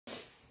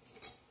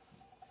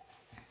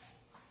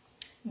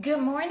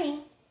Good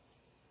morning.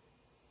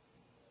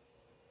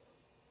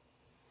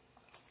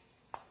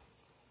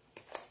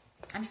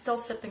 I'm still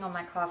sipping on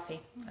my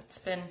coffee. It's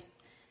been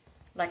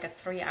like a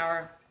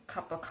 3-hour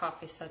cup of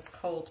coffee, so it's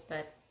cold,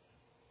 but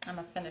I'm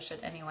gonna finish it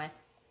anyway.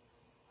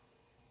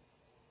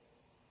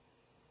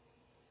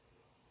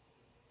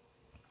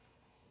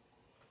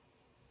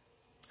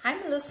 Hi,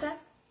 Melissa.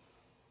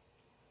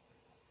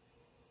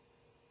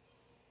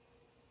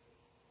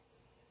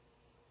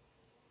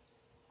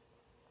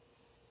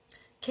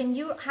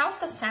 How's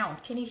the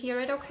sound? Can you hear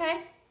it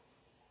okay?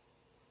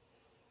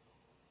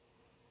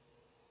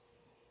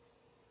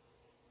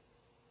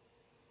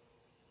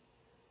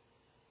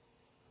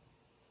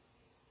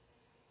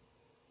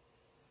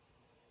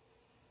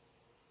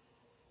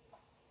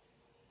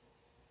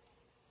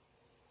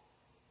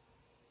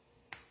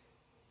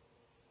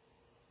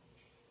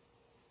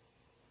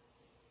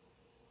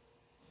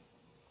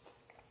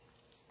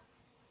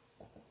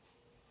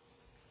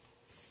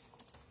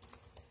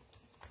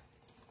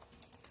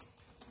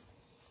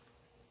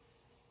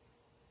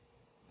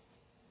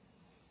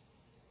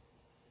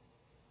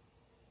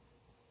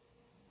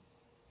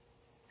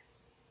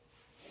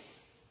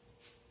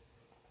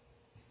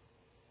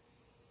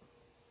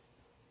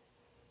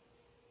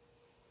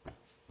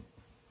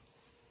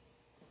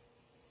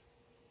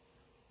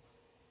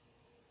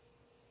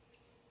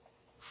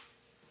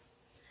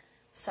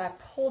 So I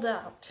pulled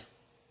out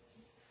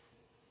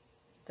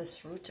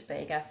this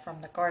rutabaga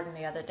from the garden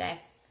the other day.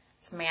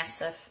 It's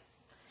massive.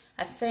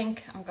 I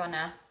think I'm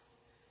gonna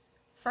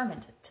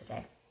ferment it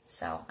today.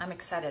 So I'm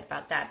excited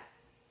about that.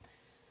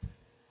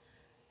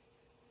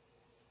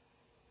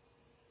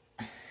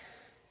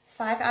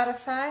 5 out of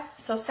 5.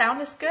 So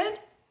sound is good.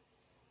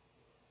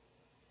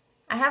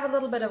 I have a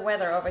little bit of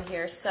weather over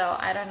here, so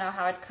I don't know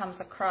how it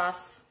comes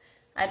across.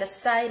 I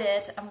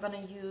decided I'm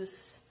gonna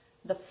use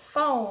the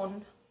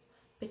phone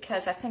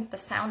because I think the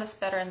sound is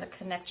better and the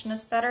connection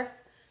is better.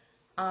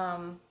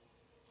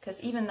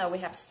 Because even though we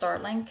have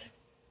Starlink,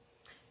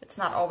 it's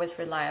not always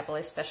reliable,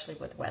 especially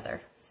with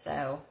weather.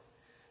 So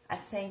I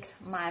think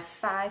my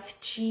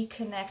 5G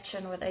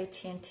connection with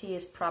AT&T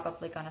is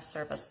probably going to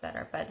serve us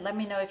better. But let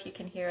me know if you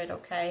can hear it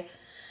okay.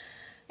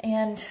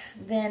 And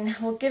then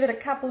we'll give it a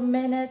couple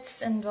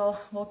minutes and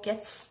we'll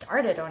get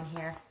started on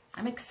here.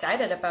 I'm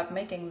excited about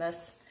making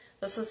this.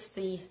 This is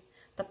the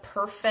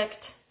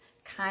perfect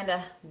kind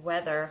of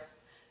weather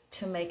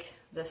to make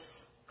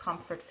this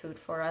comfort food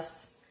for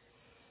us.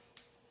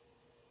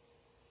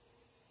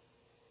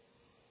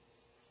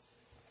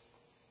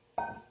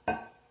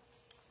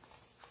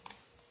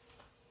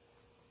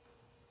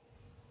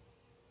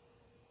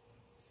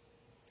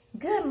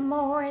 Good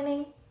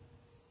morning.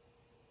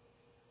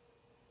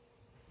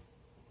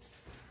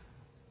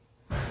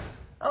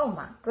 Oh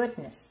my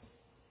goodness.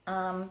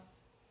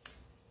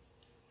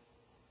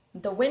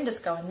 The wind is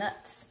going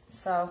nuts,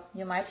 so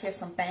you might hear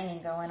some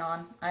banging going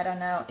on. I don't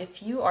know.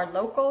 If you are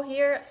local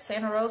here,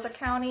 Santa Rosa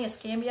County,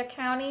 Escambia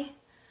County,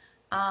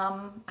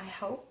 I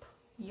hope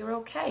you're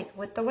okay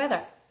with the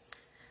weather.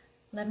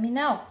 Let me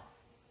know.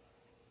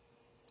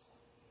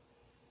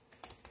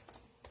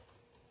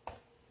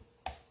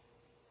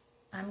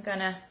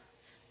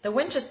 The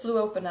wind just blew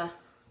open a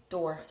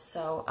door,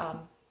 so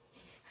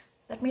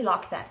let me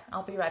lock that.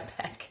 I'll be right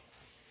back.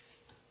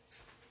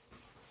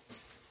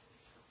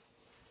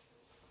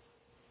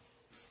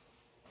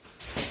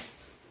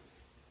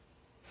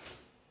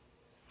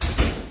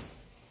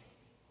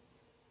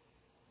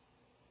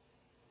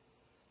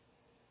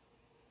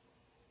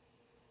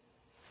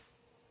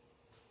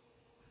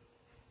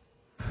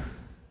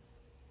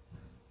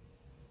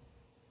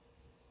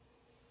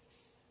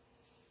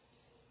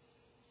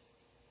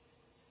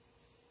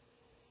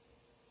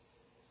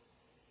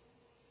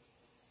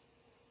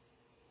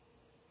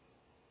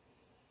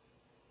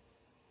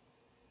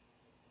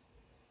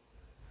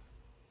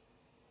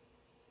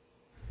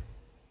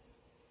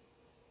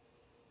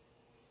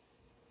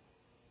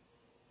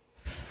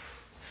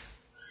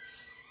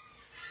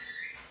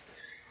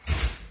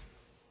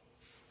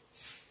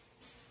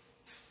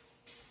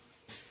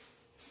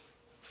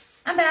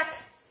 I'm back.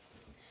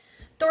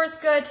 Door's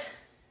good.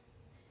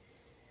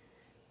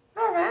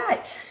 All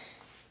right.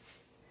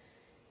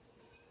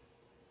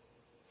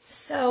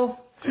 So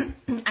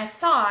I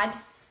thought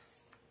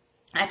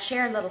I'd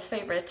share a little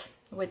favorite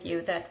with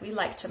you that we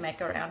like to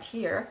make around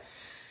here.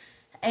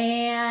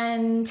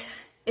 And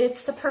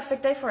it's the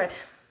perfect day for it.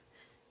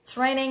 It's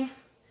raining.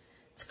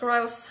 It's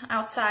gross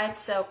outside.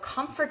 So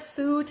comfort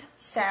food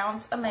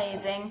sounds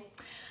amazing.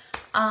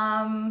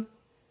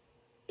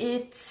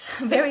 It's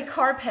very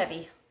carb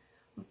heavy,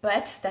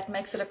 but that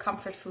makes it a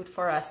comfort food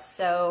for us.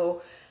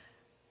 So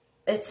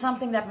it's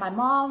something that my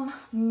mom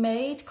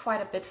made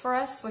quite a bit for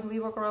us when we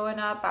were growing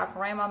up. Our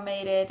grandma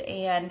made it,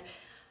 and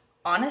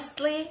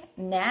honestly,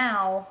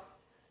 now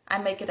I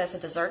make it as a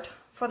dessert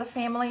for the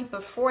family.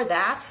 Before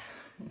that,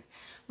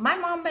 my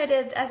mom made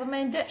it as a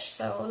main dish.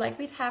 So like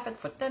we'd have it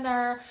for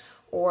dinner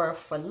or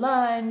for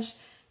lunch.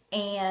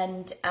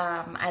 And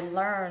I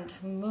learned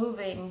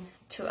moving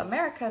to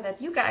America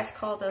that you guys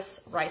call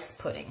this rice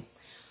pudding.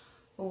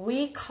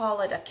 We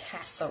call it a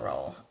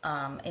casserole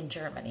in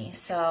Germany.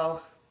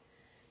 So,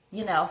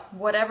 you know,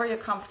 whatever you're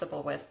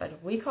comfortable with,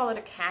 but we call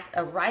it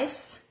a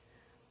rice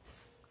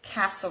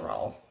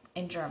casserole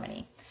in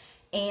Germany.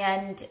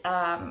 And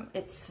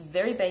it's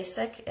very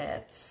basic.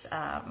 It's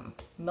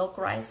milk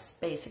rice,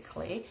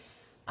 basically.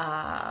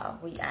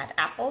 We add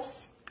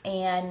apples.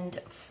 And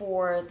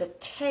for the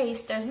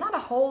taste, there's not a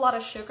whole lot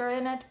of sugar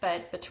in it,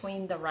 but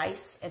between the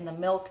rice and the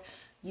milk,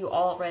 you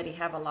already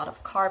have a lot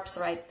of carbs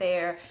right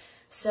there.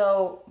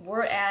 So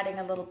we're adding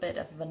a little bit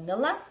of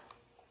vanilla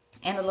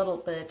and a little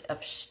bit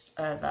of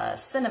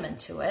cinnamon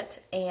to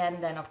it.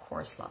 And then, of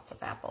course, lots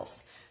of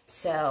apples.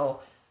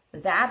 So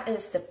that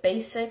is the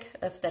basic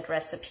of that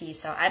recipe.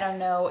 So I don't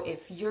know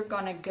if you're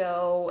going to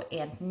go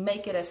and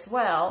make it as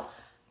well,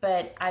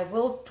 but I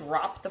will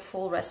drop the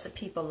full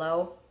recipe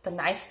below. The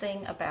nice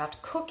thing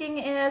about cooking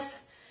is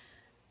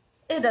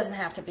it doesn't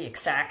have to be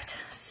exact.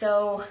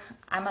 So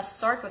I'm going to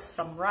start with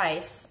some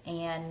rice,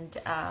 and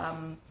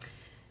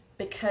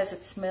because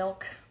it's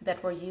milk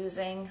that we're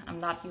using, I'm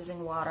not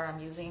using water,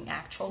 I'm using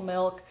actual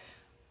milk.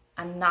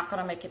 I'm not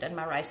going to make it in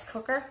my rice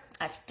cooker.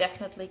 I've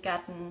definitely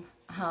gotten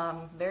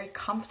very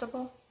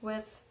comfortable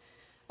with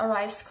a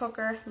rice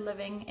cooker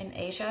living in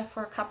Asia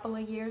for a couple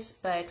of years,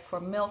 but for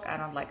milk, I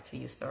don't like to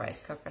use the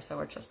rice cooker, so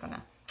we're just going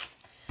to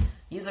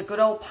use a good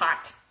old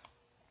pot.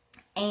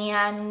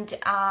 And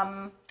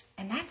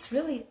that's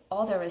really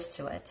all there is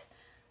to it.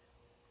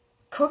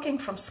 Cooking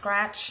from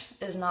scratch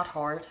is not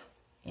hard.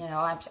 You know,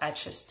 I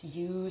just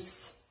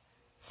use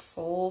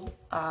full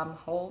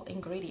whole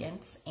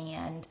ingredients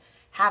and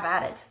have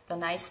at it. The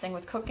nice thing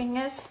with cooking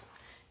is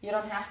you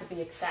don't have to be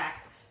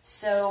exact.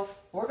 So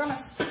we're gonna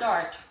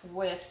start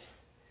with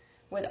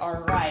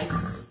our rice,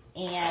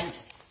 and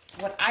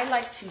what I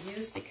like to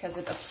use, because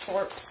it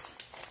absorbs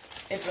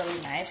it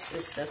really nice,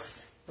 is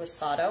this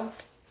risotto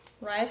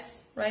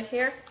rice right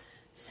here.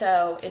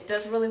 So it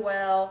does really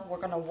well. We're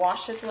gonna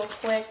wash it real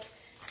quick,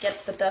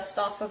 get the dust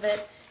off of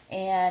it,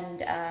 and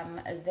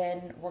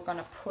then we're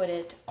gonna put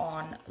it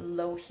on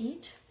low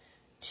heat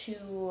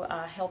to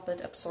help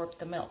it absorb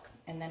the milk.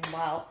 And then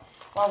while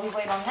we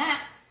wait on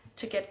that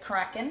to get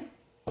cracking,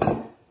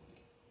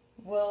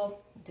 we'll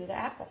do the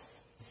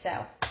apples.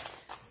 So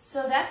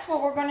that's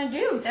what we're gonna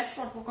do. That's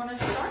what we're gonna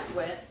start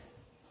with,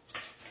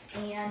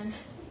 and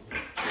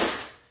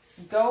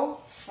go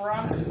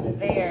from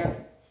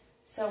there.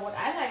 So what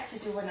I like to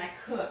do when I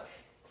cook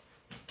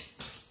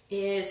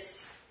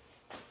is,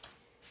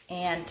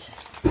 and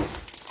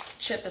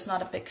Chip is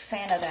not a big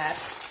fan of that,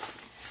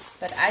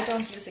 but I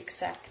don't use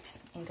exact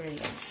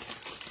ingredients.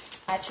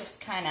 I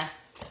just kind of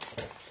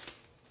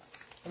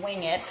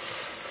wing it.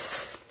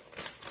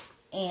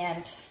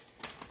 And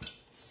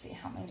let's see,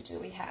 how many do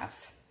we have?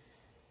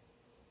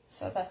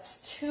 So that's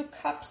 2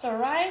 cups of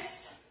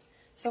rice.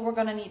 So we're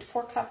gonna need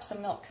 4 cups of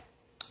milk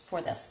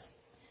for this.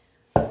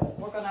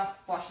 We're gonna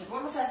wash it.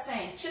 What was I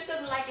saying? Chip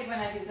doesn't like it when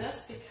I do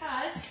this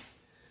because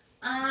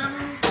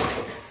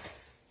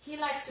he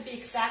likes to be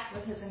exact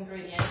with his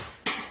ingredients.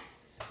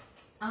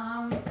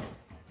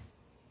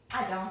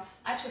 I don't.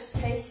 I just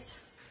taste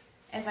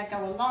as I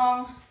go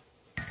along,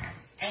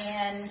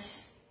 and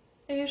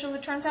it usually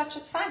turns out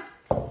just fine.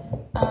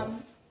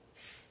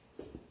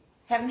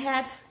 Haven't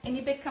had any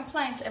big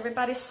complaints.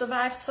 Everybody's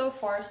survived so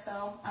far,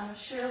 so I'm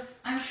sure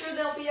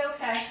they'll be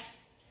okay.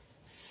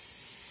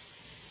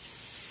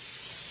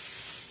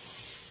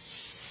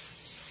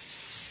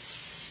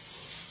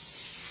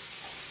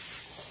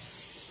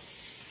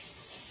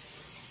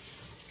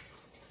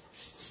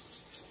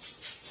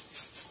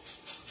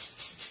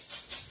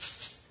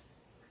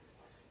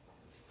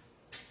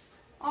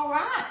 All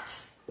right,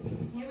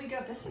 here we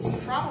go. This is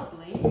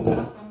probably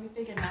not going to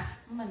be big enough.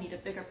 I'm going to need a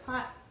bigger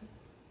pot.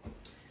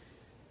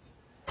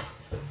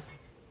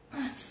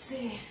 Let's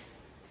see.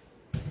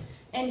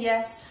 And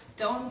yes,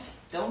 don't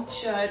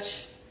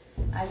judge.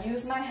 I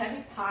use my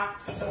heavy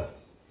pots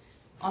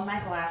on my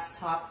glass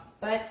top,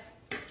 but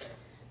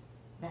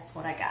that's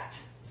what I got.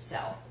 So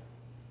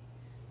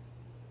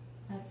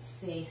let's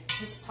see.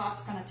 This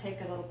pot's going to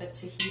take a little bit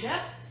to heat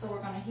up, so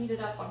we're going to heat it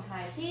up on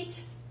high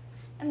heat,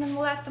 and then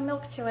we'll add the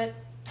milk to it.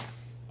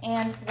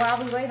 And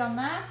while we wait on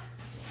that,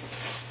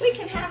 we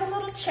can have a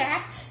little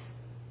chat.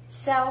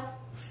 So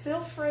feel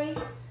free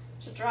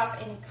to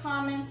drop any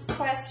comments,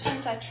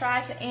 questions. I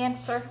try to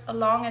answer as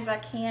long as I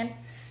can.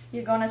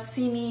 You're gonna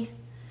see me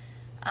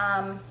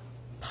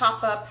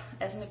pop up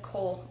as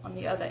Nicole on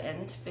the other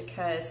end,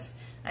 because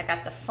I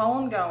got the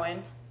phone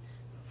going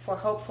for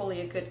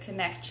hopefully a good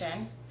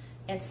connection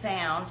and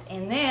sound.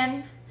 And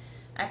then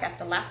I got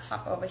the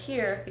laptop over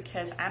here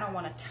because I don't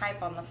want to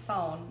type on the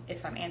phone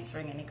if I'm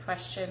answering any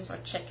questions or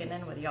checking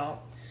in with y'all.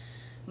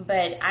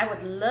 But I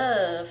would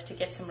love to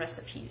get some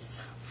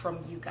recipes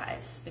from you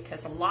guys,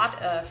 because a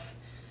lot of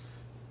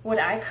what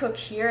I cook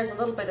here is a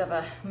little bit of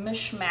a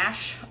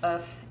mishmash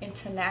of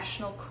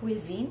international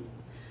cuisine.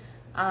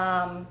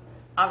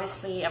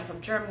 Obviously, I'm from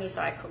Germany,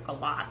 so I cook a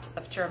lot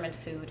of German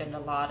food and a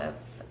lot of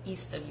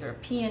Eastern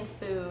European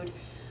food,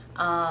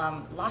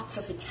 lots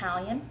of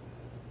Italian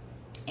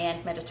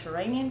and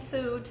Mediterranean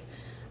food.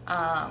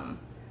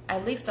 I I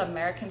leave the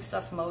American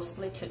stuff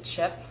mostly to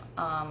Chip.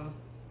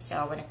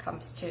 So when it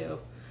comes to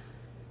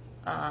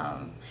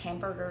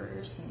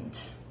hamburgers and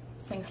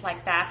things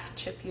like that,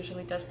 Chip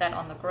usually does that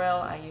on the grill.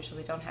 I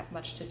usually don't have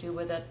much to do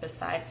with it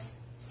besides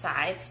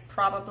sides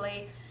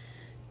probably.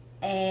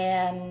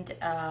 And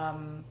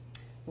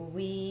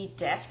we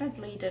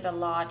definitely did a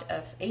lot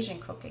of Asian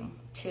cooking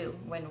too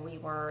when we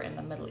were in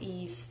the Middle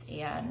East,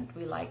 and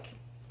we like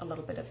a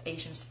little bit of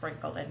Asian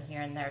sprinkled in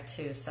here and there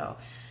too. So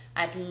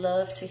I'd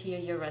love to hear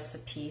your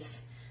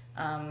recipes.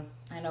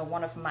 I know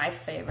one of my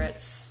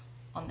favorites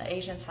on the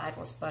Asian side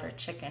was butter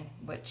chicken,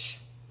 which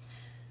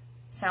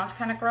sounds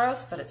kind of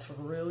gross, but it's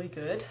really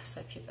good.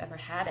 So if you've ever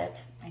had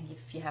it and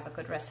if you have a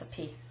good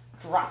recipe,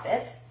 drop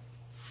it,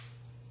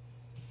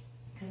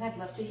 because I'd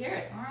love to hear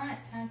it. All right,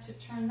 time to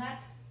turn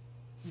that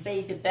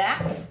baby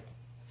back.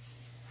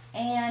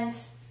 And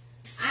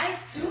I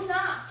do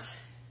not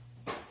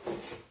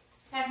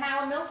have my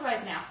own milk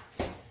right now.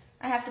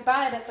 I have to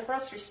buy it at the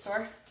grocery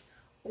store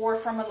or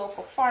from a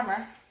local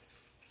farmer,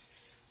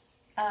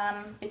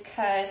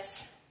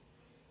 because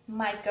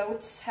my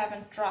goats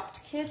haven't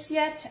dropped kids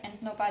yet and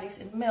nobody's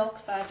in milk,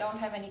 so I don't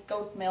have any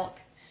goat milk.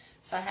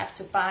 So I have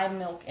to buy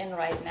milk in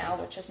right now,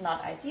 which is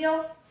not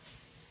ideal,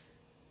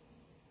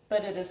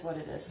 but it is what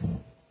it is.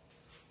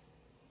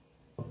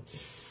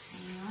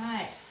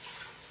 Alright.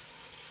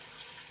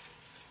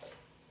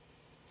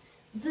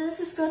 This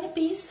is gonna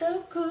be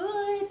so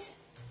good.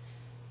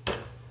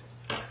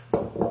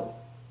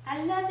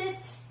 I love it.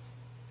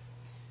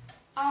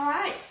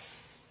 Alright,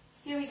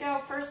 here we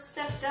go, first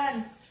step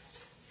done.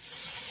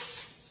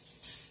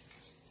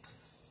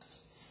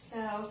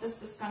 So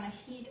this is gonna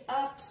heat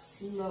up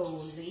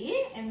slowly,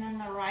 and then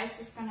the rice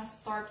is gonna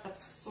start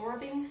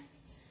absorbing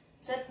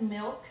that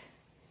milk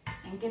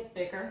and get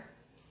bigger.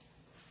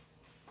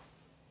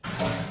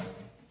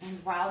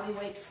 And while we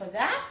wait for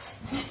that,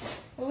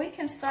 we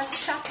can start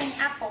chopping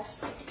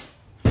apples.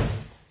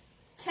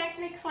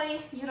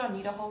 Technically, you don't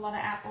need a whole lot of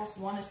apples.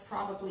 One is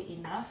probably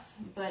enough,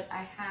 but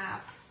I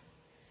have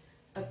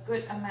a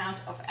good amount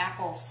of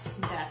apples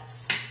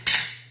that's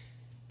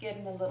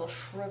getting a little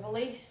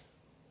shrivelly.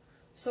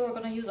 So we're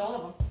gonna use all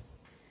of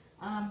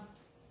them.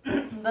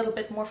 A little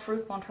bit more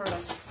fruit won't hurt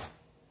us.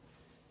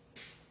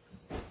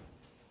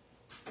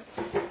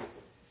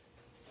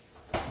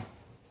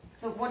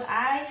 So what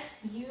I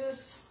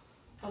use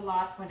a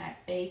lot when I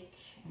bake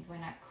and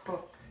when I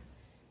cook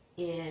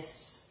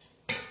is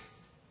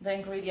the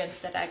ingredients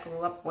that I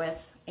grew up with,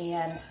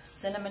 and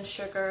cinnamon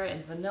sugar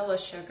and vanilla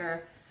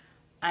sugar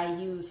I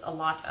use a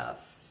lot of.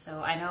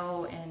 So I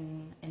know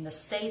in the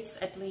States,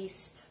 at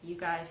least, you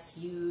guys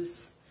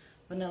use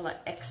vanilla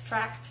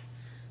extract.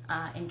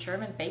 In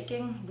German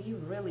baking, we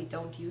really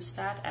don't use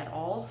that at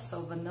all.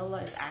 So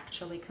vanilla is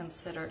actually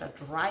considered a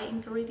dry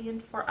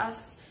ingredient for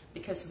us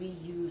because we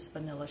use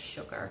vanilla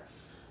sugar.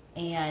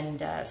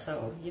 And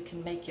so you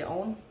can make your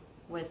own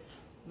with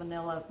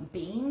vanilla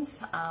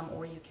beans,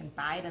 or you can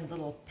buy it in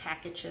little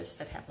packages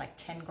that have like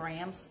 10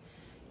 grams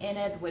in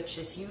it, which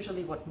is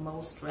usually what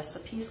most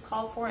recipes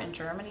call for. In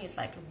Germany, it's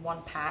like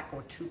 1 pack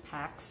or 2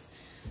 packs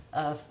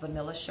of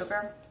vanilla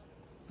sugar.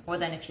 Or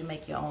then if you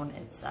make your own,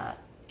 it's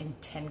in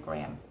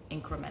 10-gram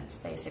increments,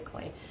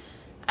 basically.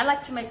 I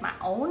like to make my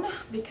own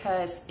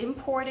because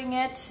importing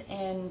it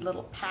in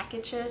little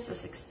packages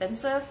is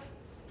expensive.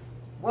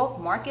 World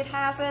Market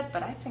has it,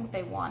 but I think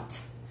they want,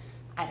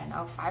 I don't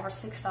know, $5 or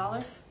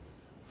 $6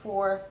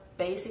 for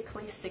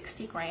basically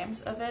 60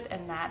 grams of it,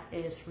 and that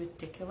is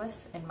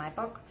ridiculous in my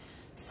book.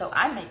 So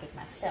I make it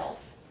myself.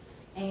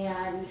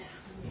 And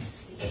let me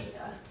see,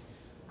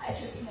 I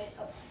just made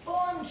a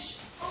bunch.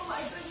 Oh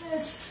my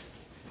goodness.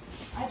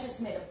 I just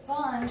made a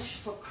bunch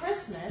for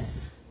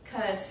Christmas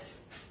because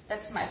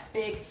that's my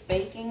big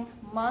baking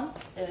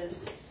month,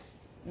 is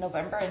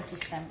November and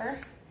December.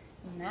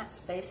 And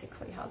that's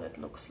basically how that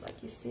looks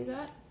like. You see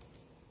that?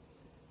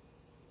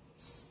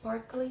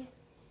 Sparkly.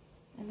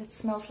 And it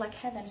smells like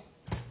heaven.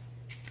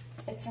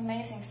 It's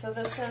amazing. So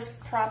this is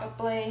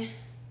probably,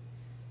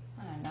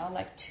 I don't know,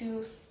 like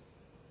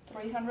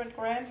 200-300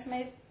 grams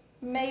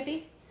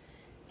maybe.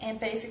 And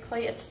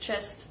basically it's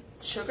just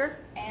sugar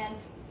and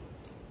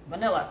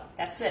vanilla.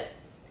 That's it.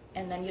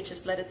 And then you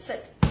just let it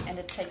sit and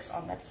it takes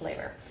on that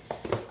flavor.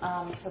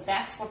 So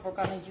that's what we're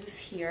going to use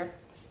here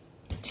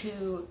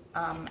to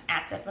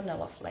add that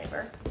vanilla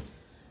flavor.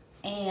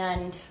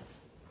 And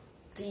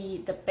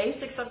the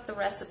basics of the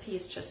recipe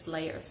is just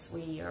layers.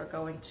 We are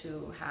going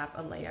to have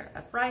a layer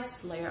of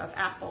rice, layer of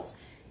apples,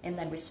 and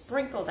then we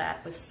sprinkle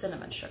that with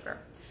cinnamon sugar.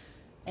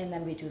 And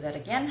then we do that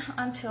again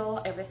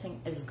until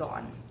everything is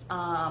gone.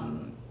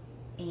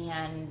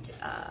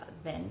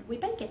 Then we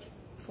bake it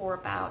for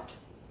about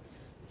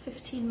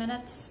 15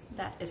 minutes.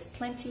 That is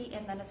plenty,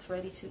 and then it's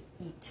ready to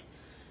eat.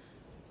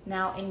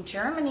 Now in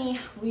Germany,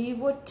 we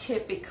would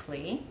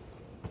typically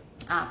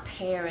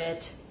pair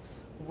it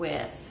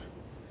with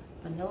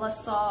vanilla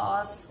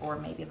sauce or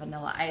maybe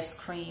vanilla ice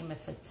cream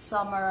if it's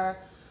summer.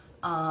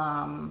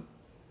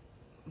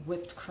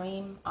 Whipped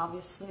cream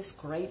obviously is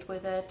great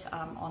with it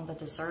on the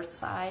dessert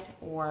side,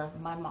 or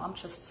my mom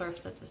just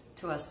served it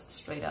to us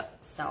straight up.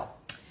 So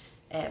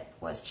it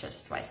was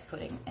just rice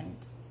pudding, and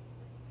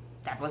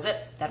that was it.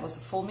 That was a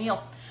full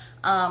meal.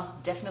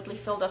 Definitely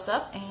filled us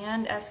up,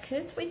 and as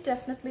kids, we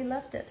definitely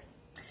loved it.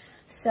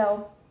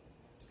 So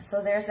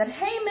there's that.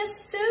 Hey, Miss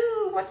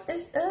Sue, what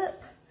is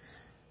up?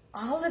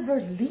 Oliver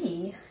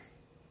Lee.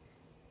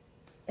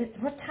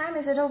 What time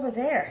is it over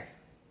there?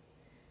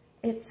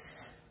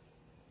 It's,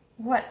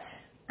 what?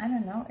 I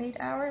don't know, 8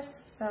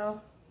 hours?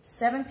 So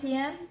 7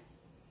 p.m.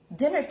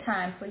 dinner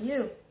time for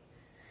you.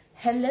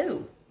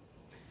 Hello.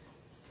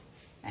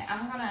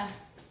 I'm gonna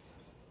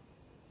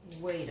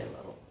wait a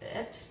little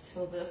bit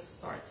till this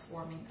starts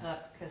warming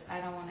up, because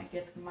I don't want to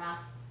get my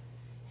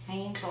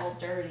hands all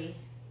dirty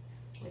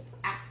with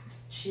apple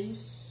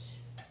juice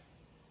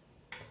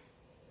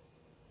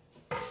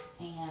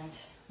and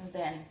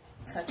then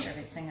touch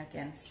everything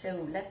again.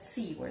 So let's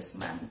see, where's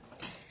my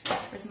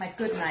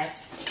good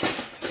knife?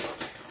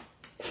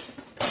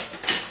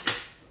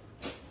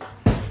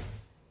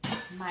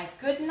 My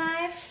good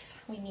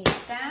knife, we need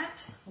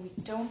that. We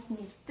don't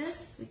need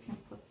this. We can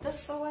put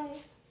this away.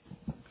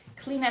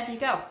 Clean as you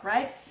go,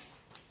 right?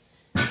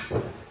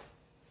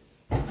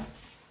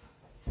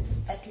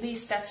 At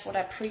least that's what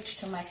I preach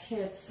to my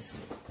kids.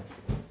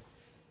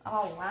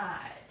 All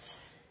right.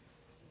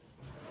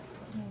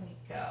 Here we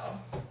go.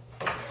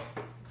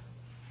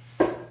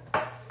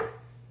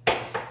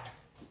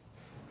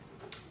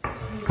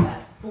 We got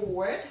a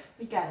board.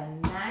 We got a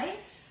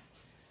knife.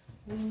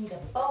 We need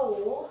a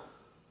bowl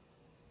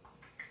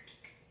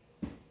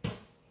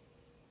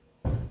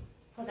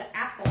for the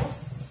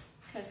apples,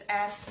 because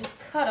as we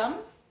cut them,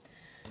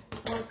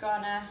 we're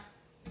gonna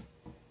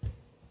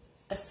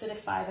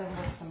acidify them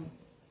with some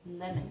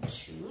lemon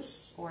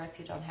juice, or if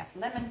you don't have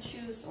lemon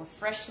juice or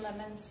fresh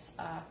lemons,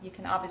 you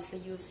can obviously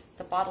use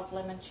the bottled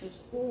lemon juice,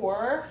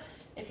 or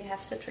if you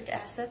have citric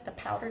acid, the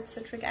powdered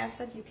citric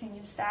acid, you can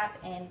use that,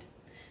 and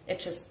it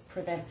just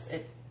prevents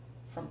it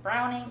from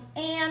browning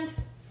and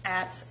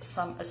adds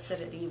some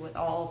acidity with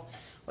all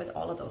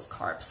of those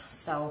carbs.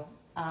 So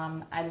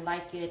I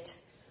like it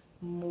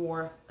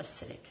more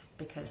acidic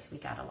because we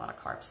got a lot of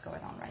carbs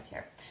going on right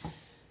here.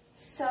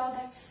 So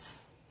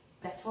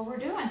that's what we're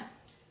doing.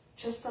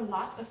 Just a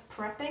lot of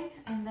prepping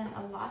and then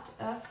a lot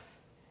of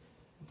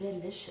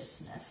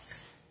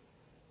deliciousness.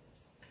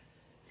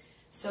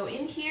 So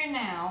in here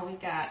now we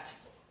got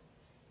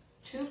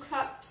 2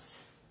 cups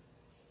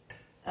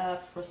of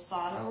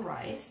risotto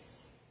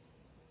rice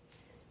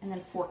and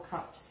then 4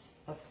 cups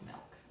of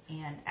milk.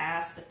 And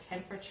as the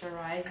temperature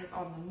rises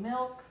on the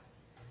milk,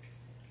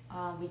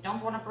 we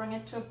don't want to bring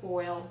it to a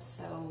boil,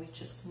 so we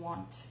just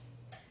want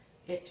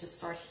it to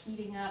start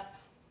heating up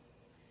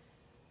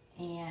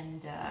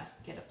and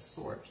get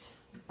absorbed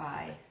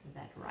by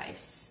that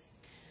rice.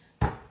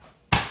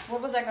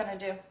 What was I gonna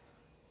do?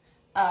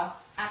 Oh,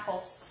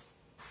 apples.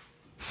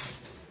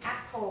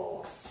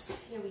 Apples.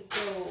 Here we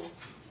go.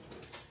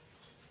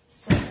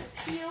 So we'll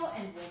peel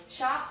and we'll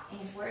chop.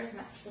 And where's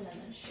my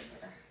cinnamon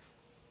sugar?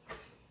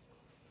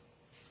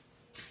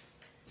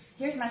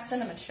 Here's my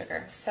cinnamon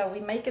sugar. So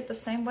we make it the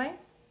same way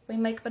we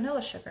make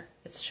vanilla sugar.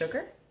 It's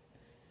sugar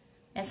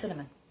and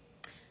cinnamon.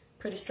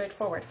 Pretty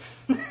straightforward.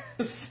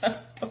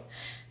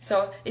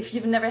 So if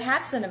you've never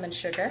had cinnamon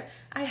sugar,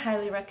 I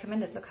highly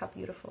recommend it. Look how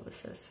beautiful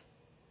this is.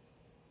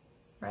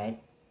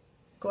 Right?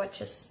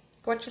 Gorgeous.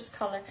 Gorgeous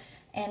color.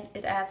 And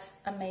it adds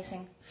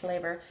amazing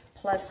flavor.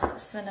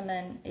 Plus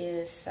cinnamon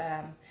is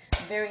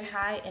very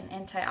high in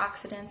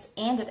antioxidants,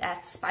 and it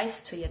adds spice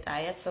to your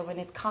diet. So when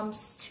it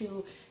comes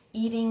to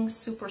eating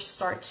super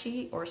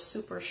starchy or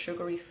super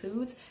sugary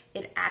foods,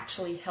 it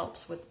actually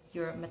helps with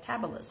your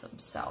metabolism.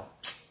 So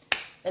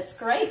it's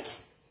great.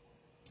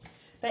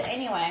 But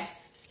anyway,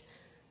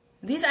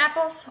 these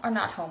apples are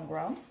not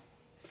homegrown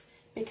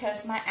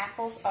because my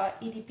apples are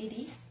itty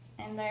bitty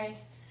and they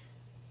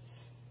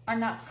are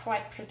not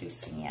quite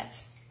producing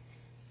yet.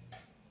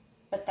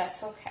 But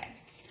that's okay.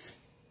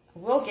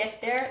 We'll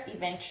get there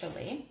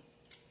eventually.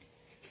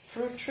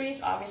 Fruit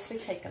trees obviously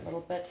take a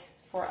little bit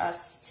for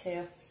us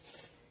to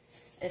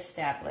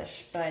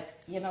establish,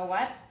 but you know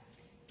what?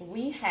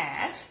 We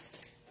had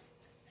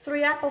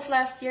 3 apples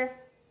last year.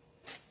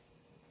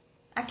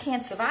 I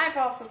can't survive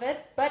off of it,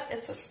 but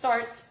it's a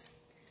start.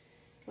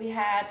 We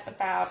had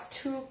about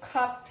 2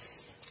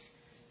 cups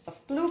of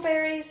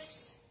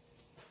blueberries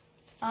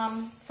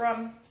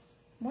from,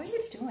 what are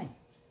you doing?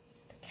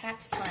 The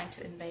cat's trying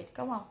to invade,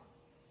 go on.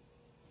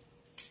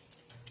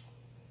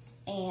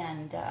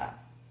 And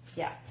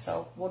yeah,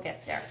 so we'll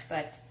get there,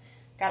 but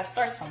gotta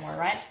start somewhere,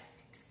 right?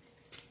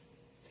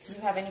 Do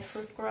you have any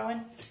fruit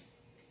growing?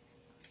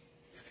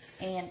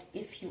 And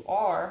if you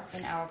are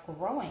in our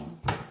growing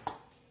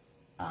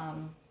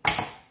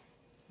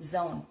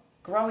zone,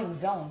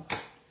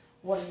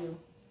 what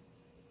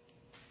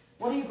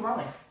are you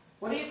growing?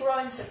 What are you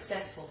growing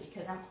successfully?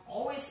 Because I'm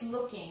always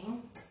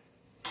looking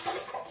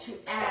to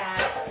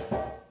add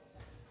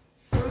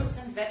fruits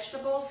and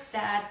vegetables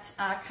that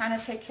kind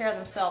of take care of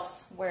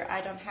themselves, where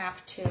I don't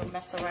have to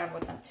mess around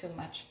with them too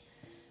much.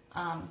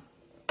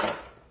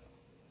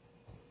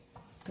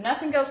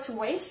 Nothing goes to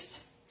waste.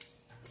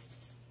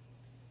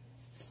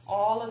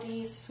 all of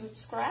these food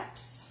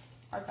scraps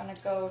are gonna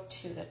go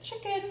to the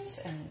chickens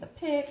and the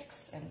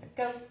pigs and the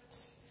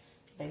goats.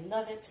 They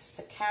love it.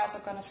 The cows are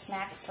gonna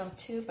snack some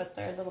too, but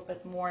they're a little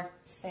bit more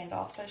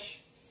standoffish.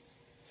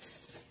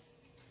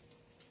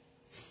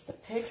 The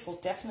pigs will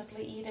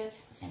definitely eat it,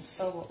 and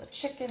so will the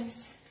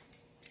chickens.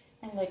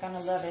 And they're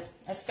gonna love it,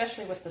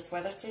 especially with this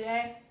weather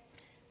today.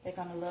 They're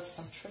gonna love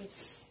some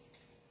treats.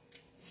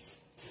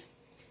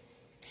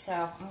 So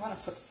I'm gonna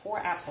put 4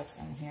 apples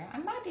in here. I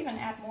might even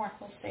add more,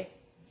 we'll see.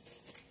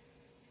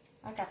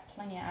 I got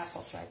plenty of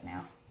apples right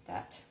now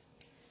that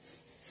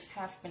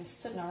have been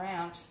sitting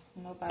around.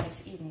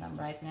 Nobody's eating them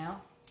right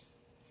now.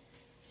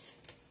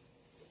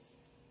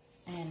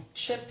 And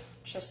Chip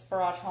just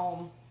brought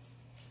home,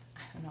 I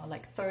don't know,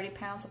 like 30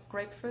 pounds of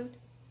grapefruit.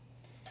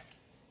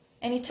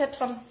 Any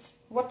tips on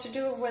what to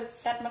do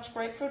with that much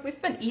grapefruit?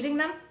 We've been eating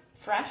them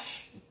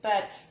fresh,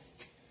 but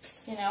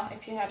you know,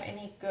 if you have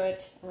any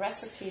good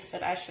recipes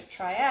that I should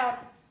try out,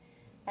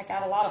 I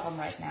got a lot of them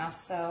right now.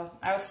 So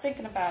I was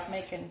thinking about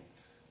making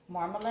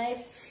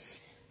marmalade,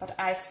 but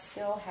I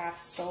still have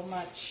so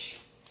much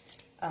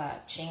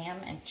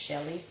jam and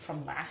jelly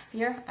from last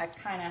year. I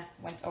kind of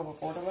went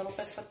overboard a little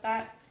bit with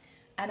that.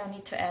 I don't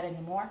need to add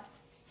any more,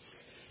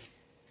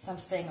 so I'm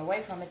staying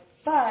away from it.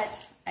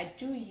 But I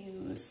do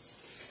use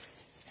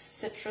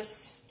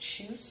citrus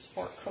juice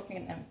for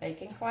cooking and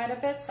baking quite a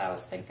bit, so I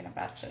was thinking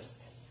about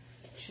just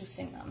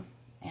juicing them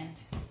and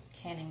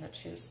canning the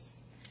juice.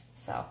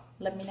 So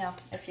let me know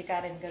if you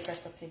got any good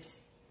recipes.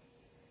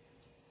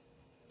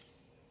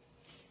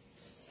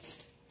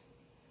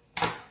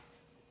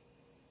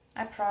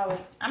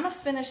 I'm gonna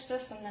finish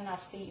this and then I'll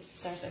see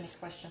if there's any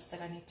questions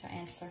that I need to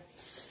answer.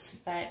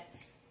 But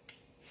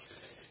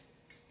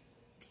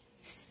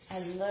I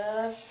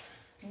love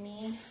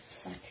me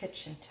some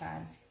kitchen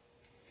time.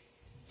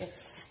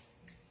 It's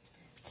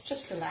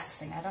just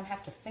relaxing. I don't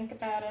have to think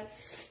about it.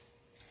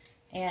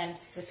 And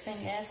the thing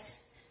is,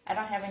 I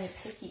don't have any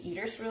picky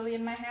eaters really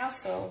in my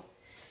house, so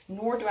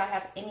nor do I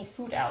have any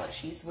food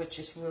allergies, which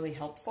is really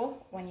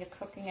helpful when you're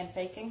cooking and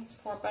baking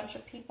for a bunch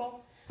of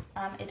people.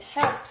 It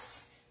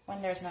helps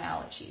when there's no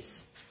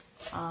allergies.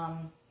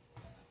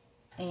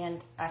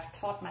 And I've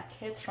taught my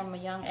kids from a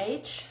young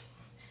age,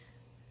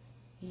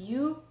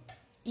 you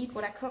eat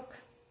what I cook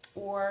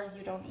or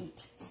you don't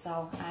eat.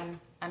 So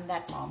I'm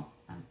that mom.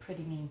 I'm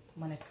pretty mean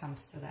when it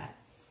comes to that.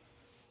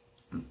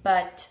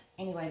 But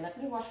anyway,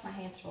 let me wash my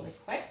hands really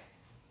quick.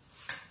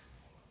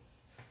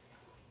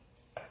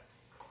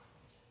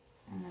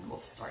 And then we'll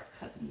start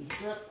cutting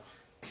these up.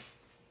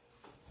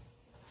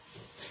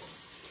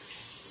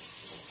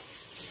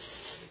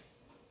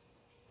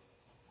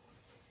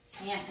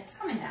 Man, it's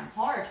coming down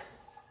hard.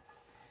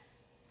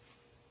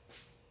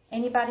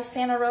 Anybody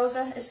Santa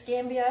Rosa,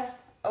 Escambia,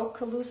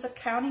 Okaloosa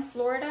County,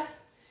 Florida?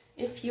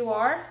 If you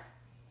are,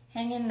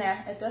 hang in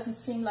there. It doesn't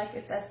seem like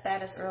it's as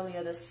bad as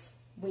earlier this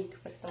week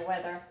with the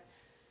weather,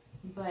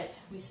 but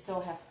we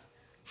still have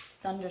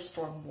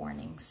thunderstorm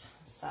warnings,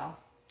 so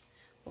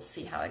we'll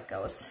see how it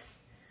goes.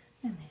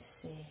 Let me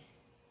see.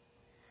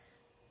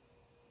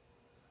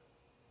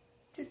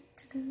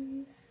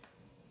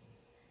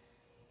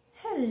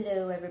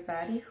 Hello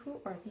everybody,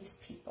 who are these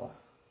people?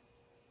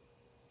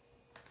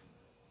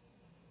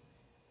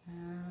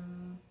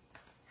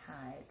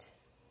 Hide.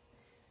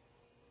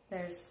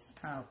 There's,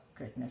 oh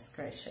goodness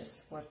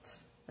gracious, what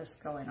is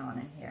going on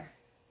in here?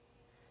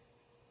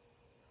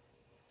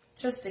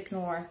 Just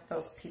ignore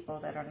those people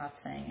that are not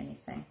saying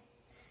anything.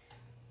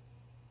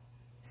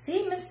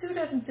 See, Miss Sue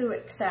doesn't do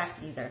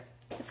exact either.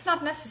 It's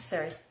not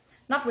necessary.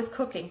 Not with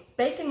cooking.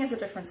 Baking is a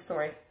different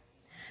story.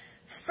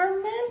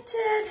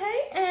 Fermented.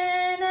 Hey,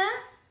 Anna.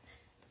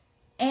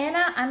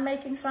 Anna, I'm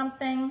making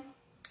something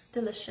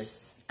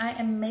delicious. I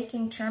am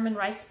making German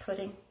rice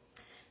pudding.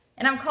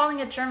 And I'm calling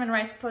it German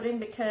rice pudding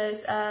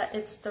because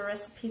it's the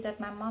recipe that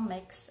my mom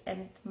makes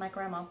and my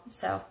grandma.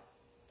 So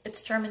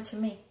it's German to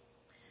me.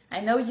 I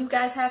know you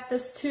guys have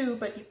this too,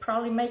 but you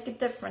probably make it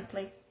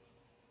differently.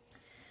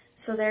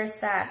 So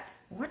there's that.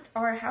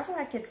 How do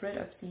I get rid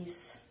of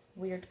these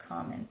weird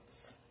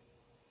comments?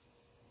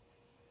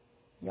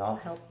 Y'all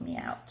help me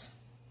out.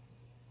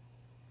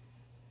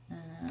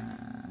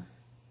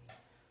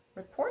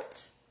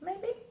 Report,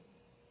 maybe?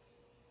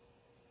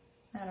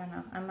 I don't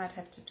know. I might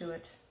have to do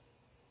it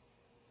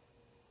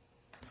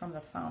from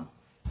the phone.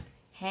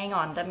 Hang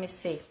on, let me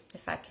see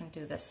if I can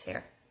do this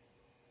here.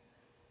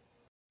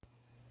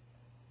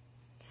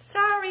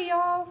 Sorry,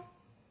 y'all.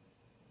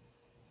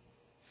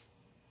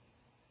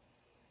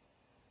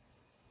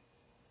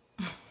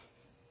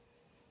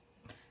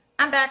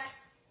 I'm back.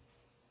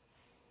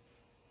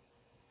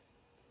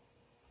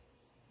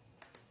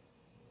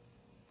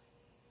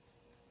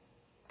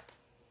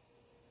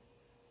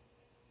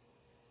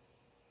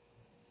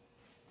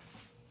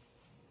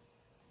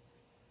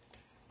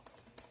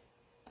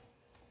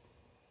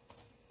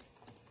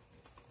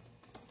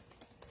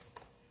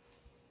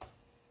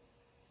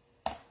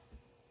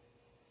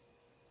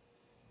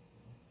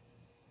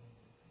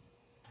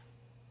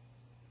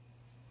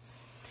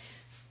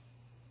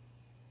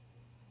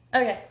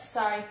 Okay,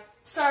 sorry.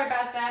 Sorry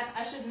about that.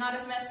 I should not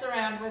have messed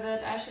around with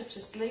it. I should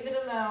just leave it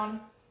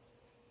alone.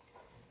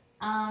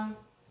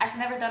 I've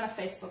never done a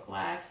Facebook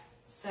Live,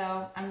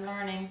 so I'm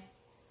learning.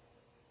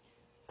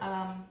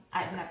 I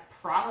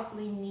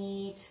probably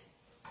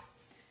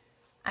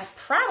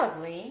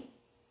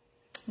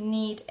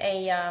need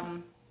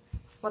a,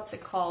 what's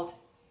it called?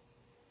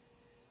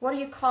 What do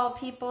you call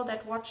people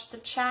that watch the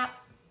chat?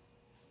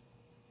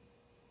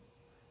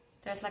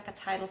 There's like a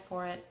title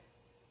for it.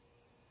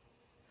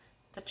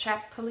 The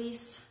chat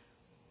police.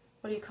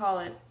 What do you call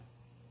it?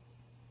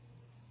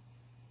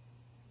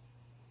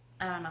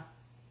 I don't know.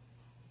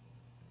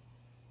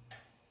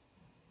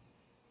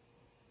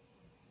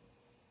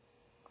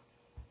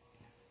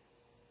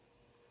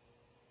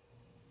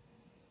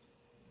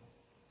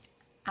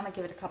 I'm gonna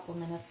give it a couple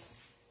minutes.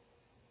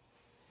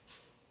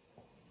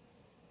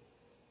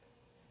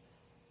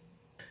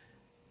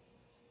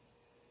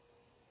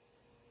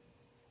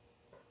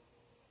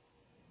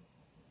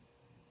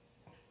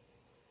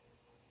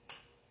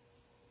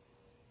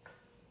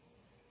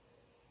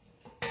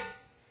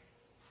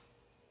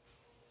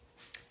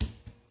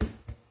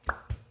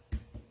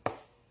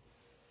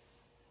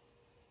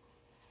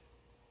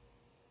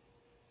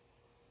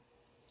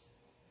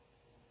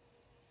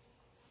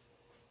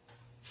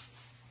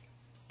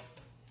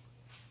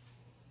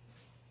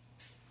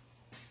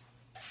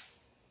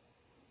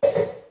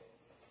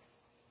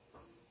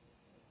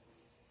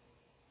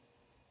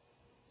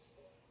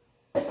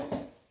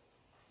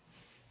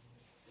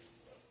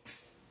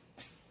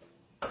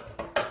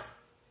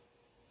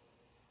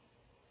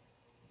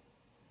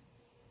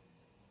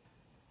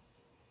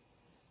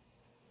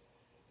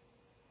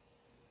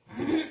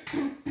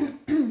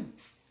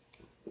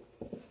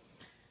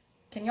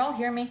 Can y'all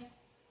hear me?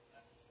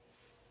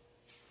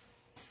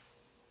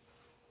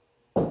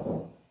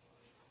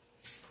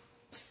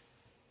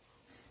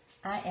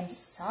 I am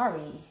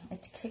sorry.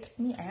 It kicked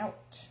me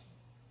out.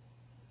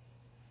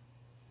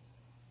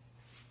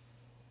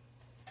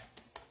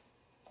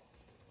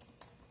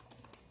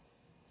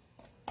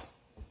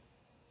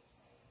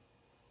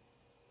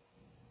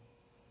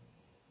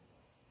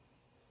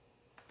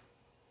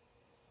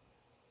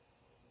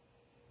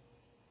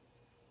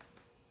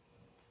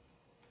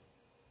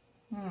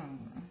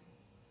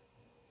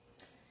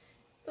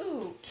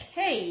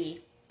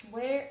 Okay,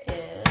 where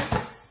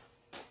is...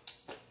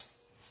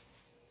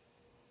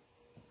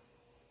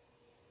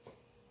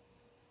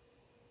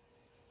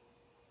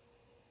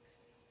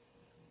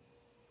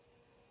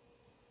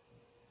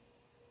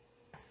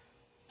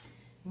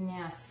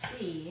 Now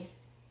see,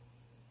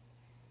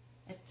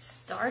 it's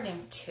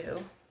starting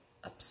to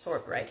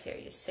absorb right here,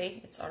 you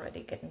see? It's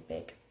already getting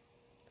big.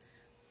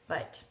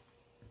 But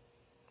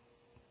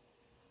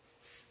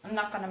I'm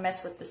not gonna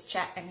mess with this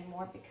chat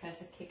anymore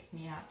because it kicked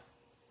me out.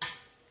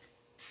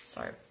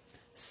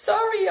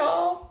 Sorry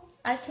y'all.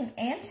 I can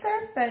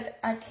answer, but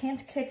I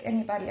can't kick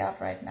anybody out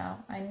right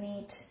now. I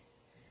need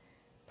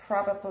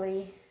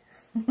probably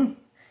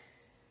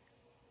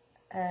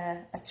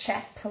a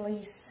chat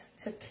police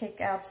to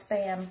kick out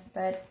spam,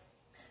 but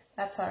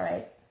that's all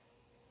right.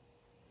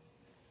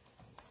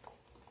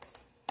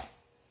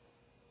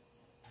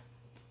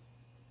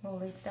 We'll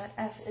leave that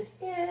as it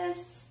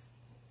is.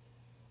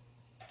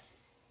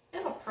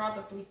 It'll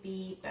probably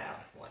be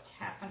about, what,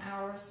 half an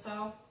hour or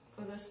so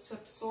for this to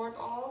absorb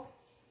all.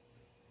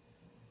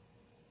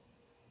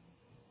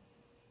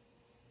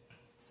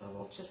 So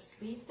we'll just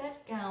leave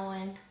that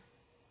going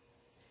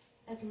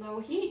at low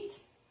heat.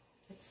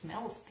 It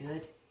smells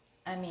good.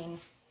 I mean,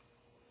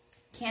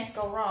 can't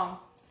go wrong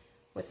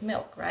with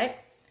milk, right?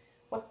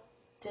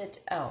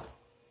 Oh.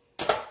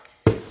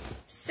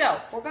 So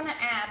we're gonna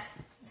add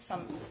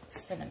some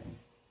cinnamon,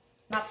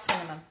 not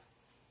cinnamon,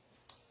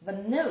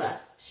 vanilla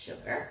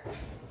sugar.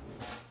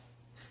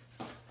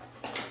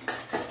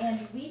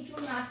 And we do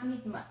not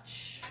need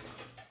much.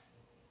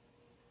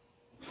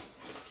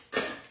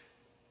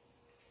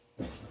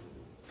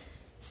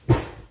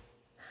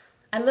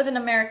 I live in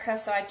America,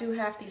 so I do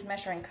have these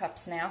measuring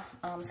cups now,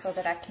 so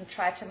that I can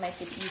try to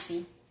make it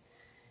easy.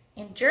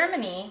 In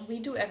Germany, we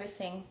do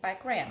everything by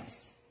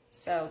grams.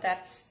 So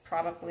that's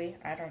probably,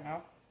 I don't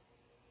know,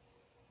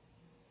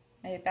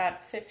 maybe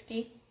about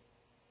 50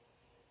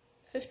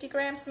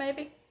 grams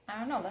maybe? I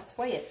don't know, let's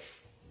weigh it.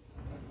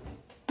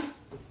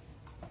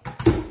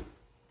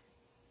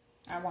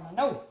 I want to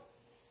know.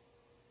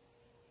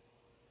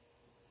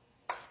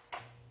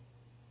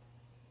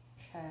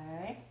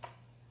 Okay.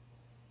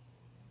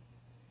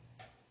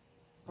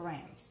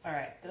 Grams. All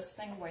right, this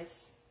thing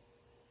weighs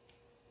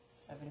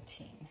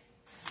 17.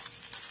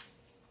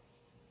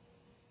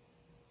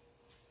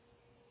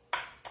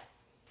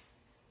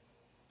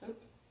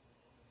 Oop.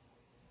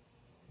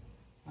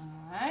 All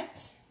right,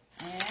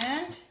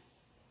 and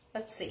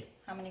let's see,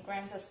 how many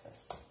grams is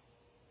this?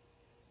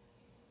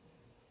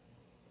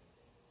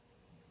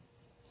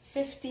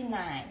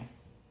 59.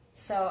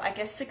 So I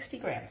guess 60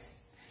 grams.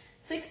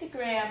 60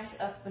 grams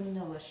of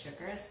vanilla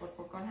sugar is what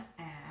we're going to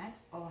add.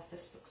 Oh,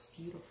 this looks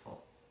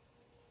beautiful.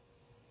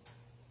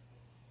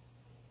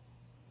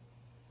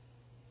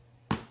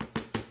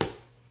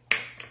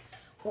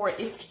 or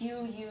if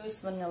you use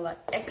vanilla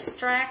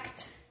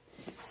extract,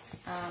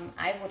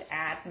 I would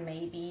add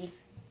maybe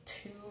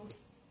 2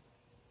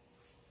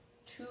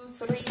 to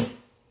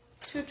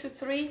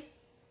 3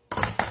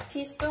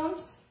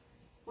 teaspoons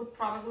would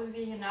probably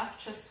be enough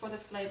just for the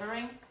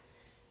flavoring.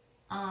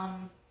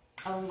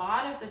 A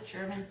lot of the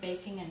German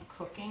baking and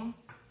cooking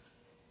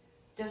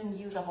doesn't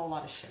use a whole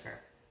lot of sugar.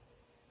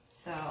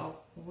 So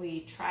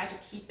we try to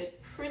keep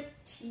it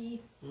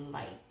pretty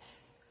light,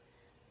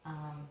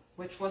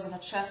 which was an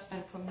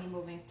adjustment for me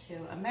moving to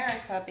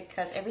America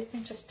because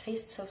everything just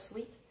tastes so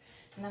sweet,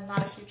 and I'm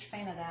not a huge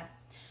fan of that.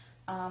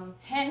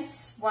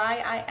 Hence why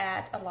I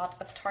add a lot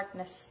of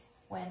tartness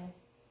when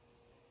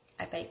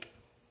I bake.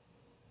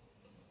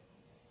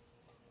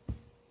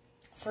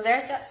 So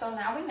there's that. So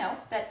now we know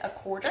that a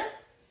quarter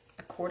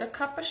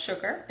cup of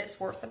sugar is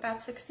worth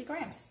about 60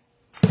 grams.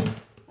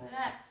 Look at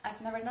that.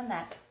 I've never done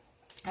that.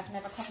 I've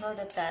never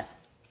converted that.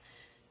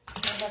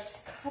 So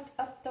let's cut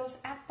up those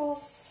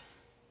apples.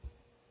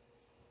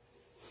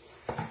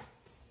 And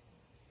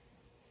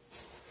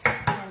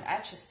I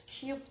just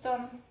cube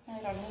them. I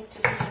don't need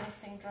to do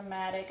anything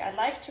dramatic. I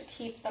like to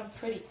keep them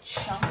pretty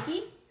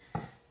chunky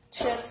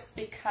just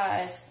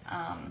because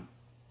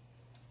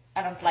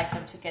I don't like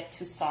them to get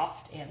too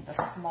soft, and the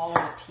smaller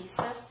the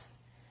pieces,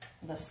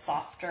 the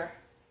softer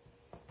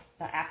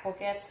the apple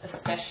gets,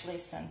 especially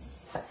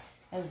since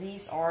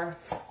these are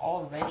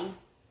already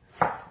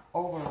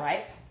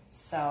overripe,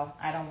 so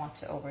I don't want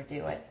to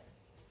overdo it.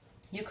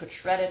 You could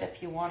shred it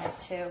if you wanted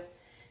to,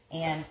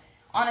 and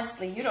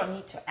honestly, you don't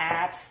need to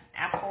add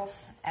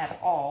apples at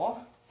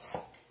all.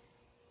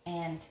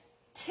 And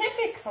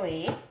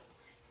typically,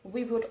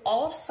 we would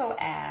also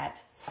add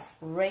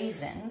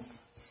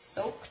raisins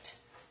soaked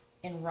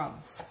in rum,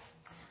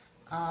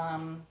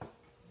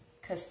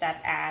 because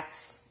that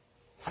adds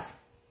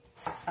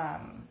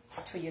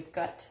to your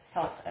gut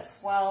health as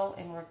well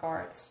in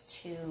regards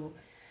to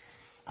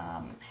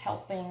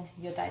helping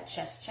your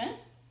digestion.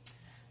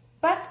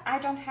 But I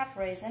don't have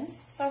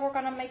raisins, so we're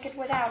gonna make it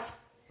without.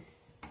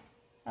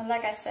 And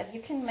like I said,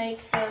 you can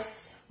make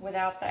this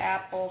without the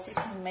apples, you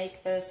can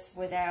make this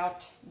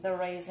without the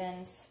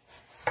raisins,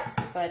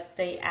 but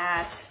they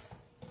add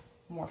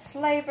more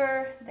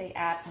flavor, they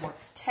add more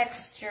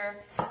texture,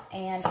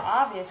 and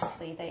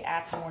obviously they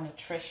add more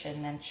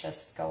nutrition than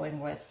just going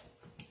with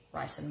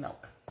rice and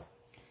milk.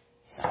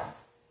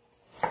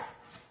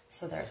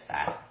 So there's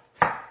that.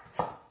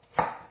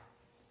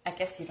 I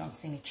guess you don't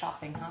see me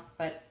chopping, huh?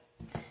 But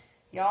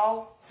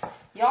y'all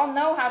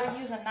know how to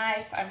use a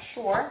knife, I'm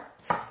sure.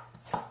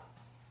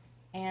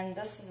 And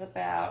this is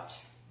about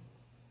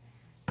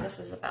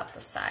the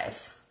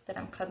size that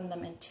I'm cutting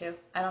them into.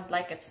 I don't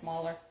like it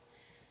smaller.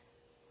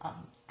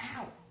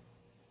 Ow!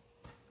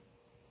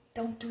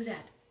 Don't do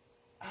that.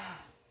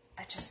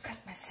 I just cut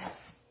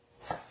myself.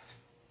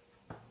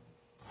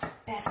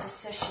 Bad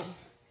decision.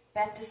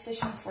 Bad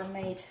decisions were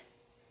made.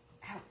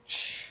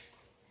 Ouch.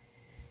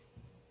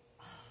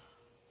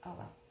 Oh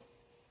well.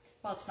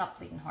 Well, it's not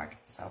bleeding hard,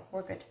 so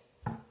we're good.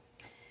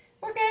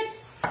 We're good.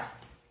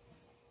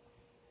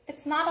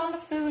 It's not on the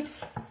food.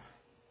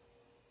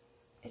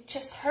 It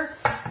just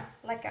hurts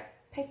like a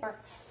paper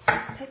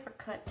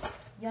cut,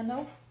 you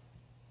know?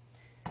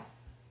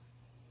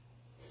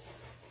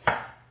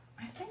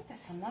 I think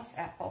that's enough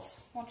apples.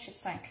 What you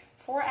think?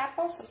 4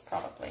 apples is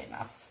probably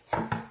enough.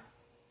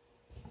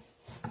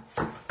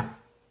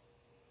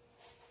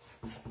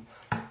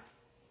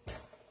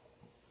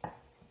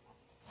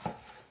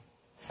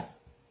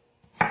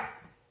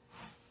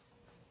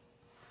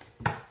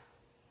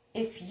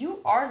 If you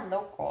are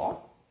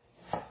local,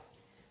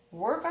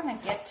 we're gonna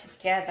get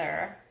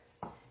together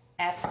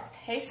at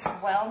Pace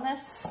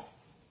Wellness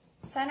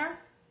Center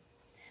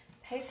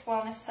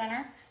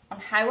on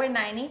Highway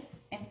 90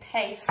 in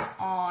Pace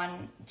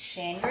on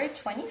January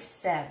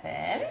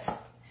 27th.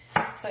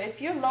 So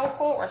if you're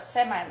local or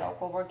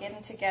semi-local, we're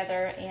getting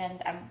together,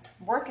 and I'm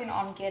working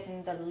on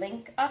getting the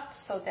link up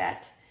so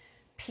that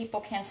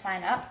people can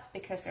sign up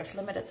because there's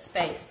limited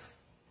space.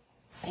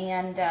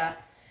 And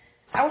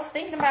I was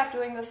thinking about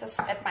doing this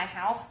at my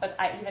house, but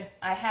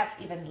I have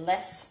even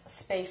less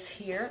space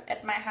here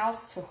at my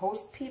house to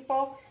host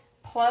people.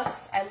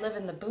 Plus, I live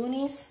in the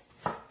boonies,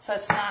 so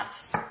it's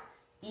not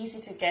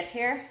easy to get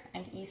here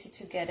and easy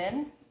to get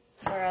in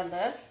where I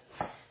live.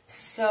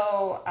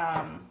 So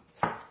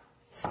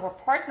we're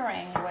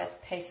partnering with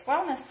Pace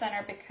Wellness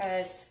Center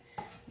because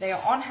they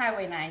are on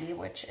Highway 90,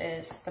 which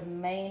is the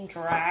main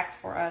drag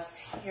for us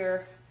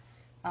here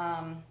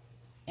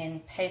in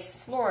Pace,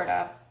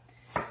 Florida.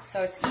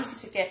 So it's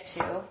easy to get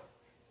to.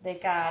 They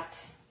got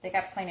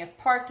plenty of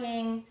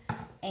parking,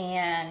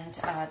 and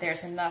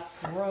there's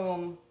enough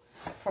room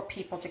for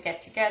people to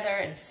get together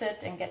and sit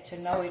and get to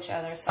know each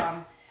other.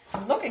 So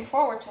I'm looking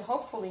forward to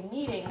hopefully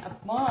meeting a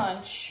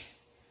bunch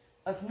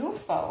of new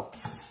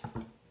folks,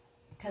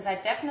 because I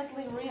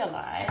definitely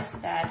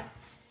realized that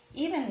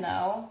even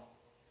though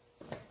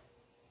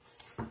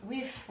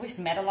we've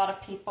met a lot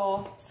of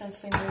people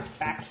since we moved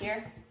back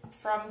here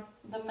from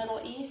the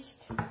Middle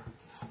East,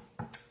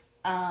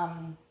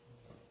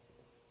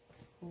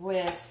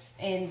 with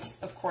And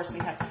of course, we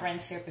had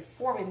friends here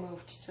before we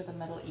moved to the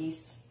Middle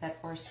East that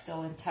we're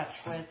still in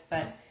touch with.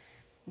 But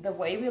the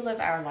way we live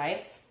our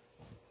life,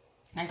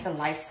 like the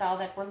lifestyle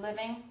that we're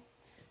living,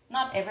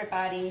 not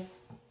everybody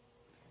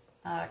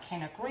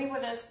can agree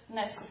with us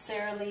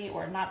necessarily,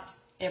 or not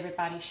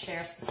everybody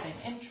shares the same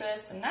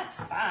interests, and that's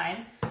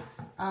fine.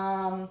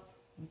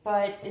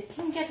 But it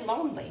can get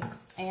lonely,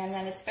 and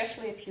then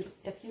especially if you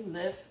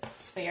live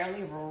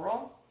fairly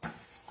rural,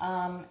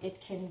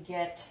 it can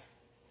get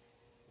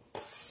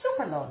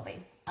super lonely.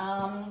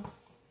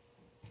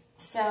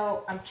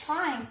 So I'm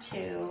trying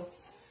to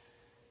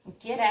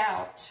get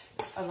out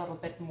a little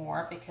bit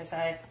more, because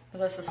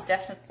this is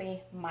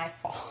definitely my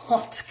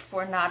fault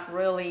for not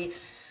really,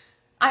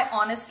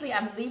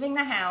 I'm leaving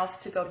the house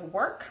to go to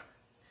work,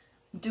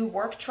 do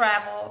work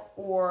travel,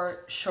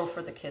 or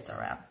chauffeur the kids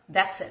around.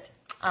 That's it.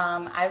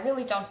 I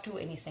really don't do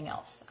anything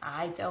else.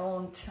 I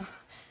don't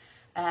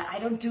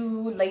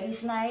do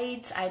ladies'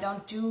 nights. I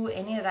don't do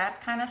any of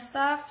that kind of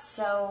stuff.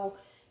 So,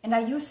 and I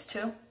used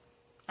to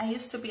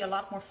be a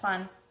lot more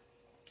fun,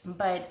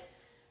 but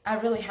I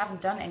really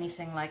haven't done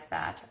anything like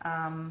that.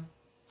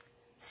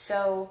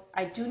 So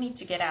I do need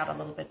to get out a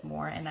little bit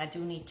more, and I do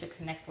need to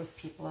connect with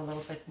people a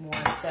little bit more.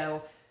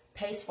 So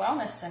Pace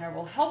Wellness Center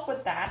will help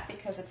with that,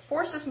 because it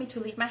forces me to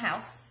leave my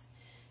house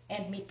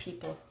and meet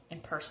people in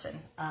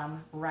person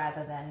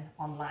rather than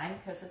online,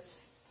 because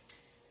it's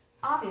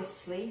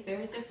obviously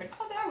very different.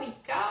 Oh, there we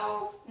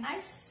go.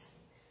 Nice.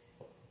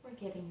 We're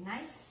getting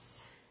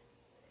nice.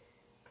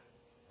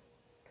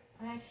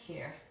 Right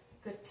here.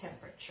 Good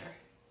temperature.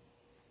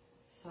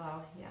 So,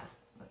 yeah,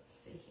 let's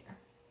see here.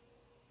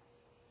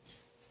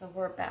 So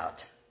we're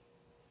about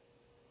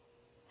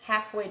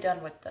halfway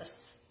done with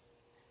this.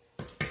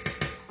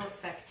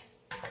 Perfect.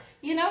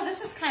 You know,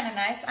 this is kind of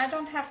nice. I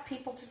don't have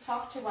people to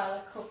talk to while I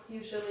cook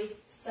usually,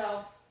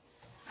 so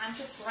I'm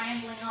just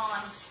rambling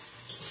on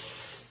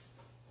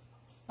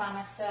by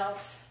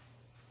myself.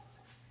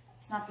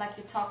 It's not like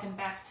you're talking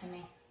back to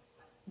me,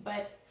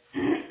 but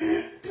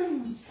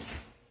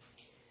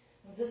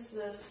this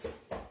is,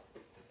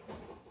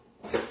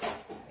 there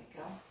we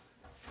go.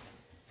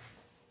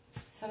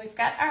 So we've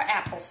got our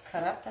apples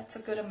cut up. That's a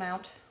good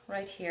amount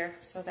right here.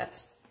 So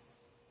that's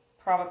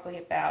probably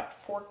about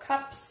 4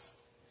 cups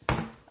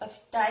of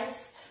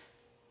diced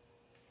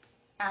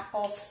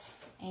apples,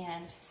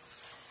 and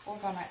we're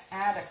going to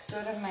add a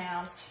good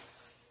amount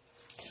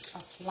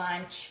of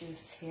lime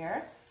juice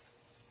here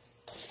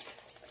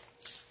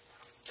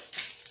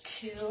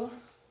to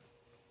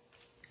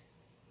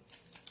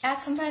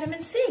add some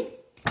vitamin C,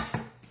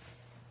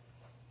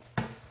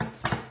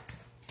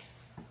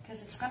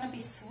 because it's going to be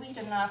sweet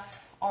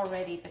enough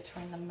already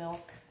between the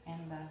milk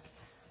and the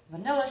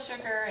vanilla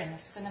sugar and the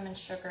cinnamon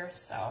sugar,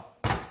 so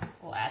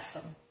we'll add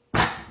some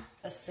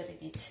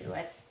acidity to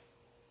it.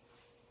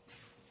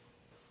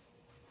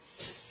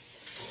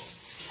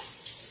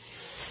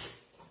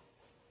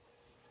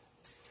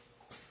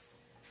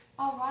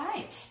 All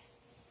right,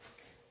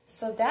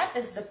 so that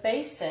is the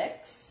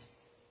basics,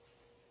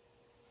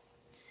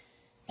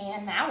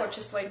 and now we're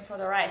just waiting for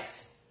the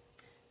rice.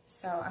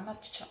 So I'm gonna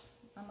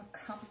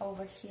come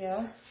over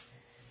here.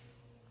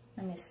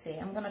 Let me see,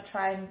 I'm gonna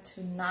try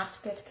to not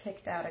get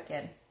kicked out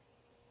again.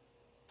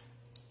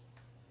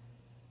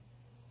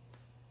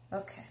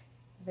 Okay,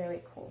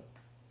 very cool.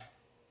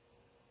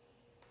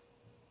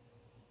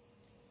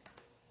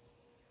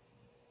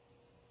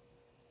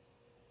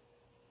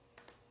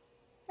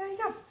 There you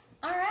go.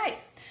 All right.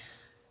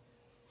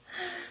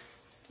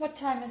 What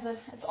time is it?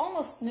 It's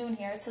almost noon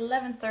here. It's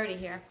 11:30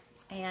 here.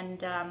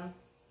 And,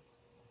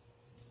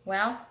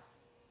 well,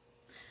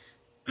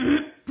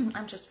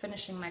 I'm just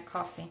finishing my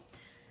coffee.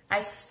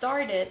 I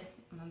started,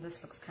 well,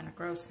 this looks kind of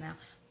gross now,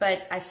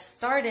 but I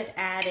started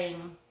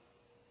adding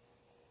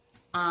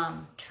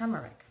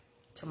turmeric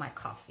to my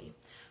coffee,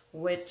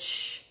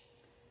 which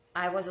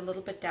I was a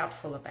little bit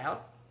doubtful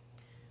about,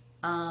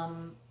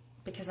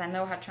 because I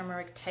know how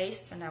turmeric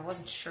tastes, and I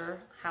wasn't sure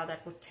how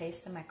that would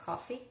taste in my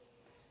coffee,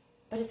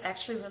 but it's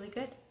actually really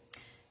good,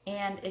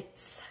 and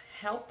it's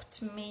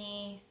helped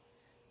me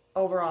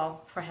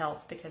overall for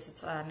health, because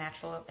it's a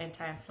natural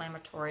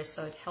anti-inflammatory,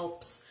 so it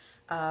helps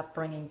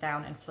bringing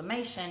down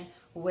inflammation,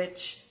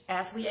 which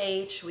as we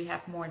age, we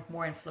have more and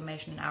more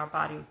inflammation in our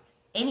body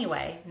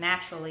anyway,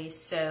 naturally,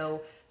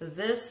 so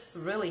this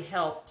really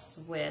helps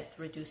with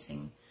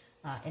reducing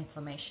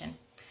inflammation.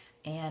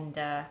 And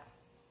I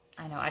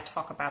know I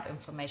talk about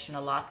inflammation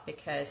a lot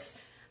because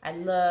I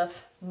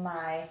love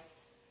my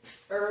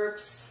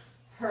herbs.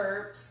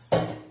 How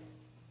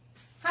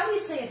do you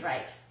say it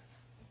right?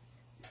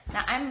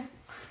 Now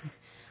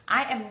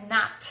I am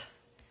not,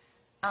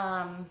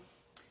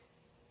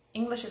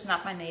 English is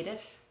not my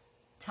native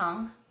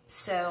tongue,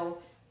 so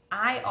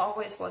I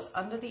always was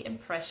under the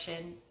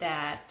impression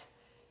that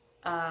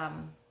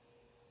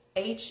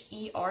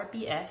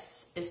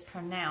H-E-R-B-S is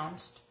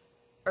pronounced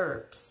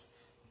herbs,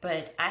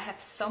 but I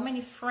have so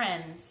many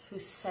friends who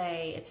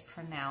say it's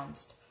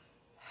pronounced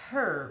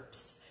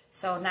herbs,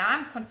 so now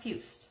I'm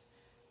confused.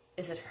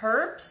 Is it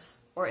herbs,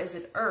 or is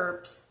it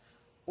herbs,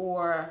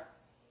 or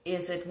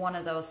is it one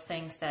of those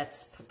things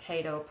that's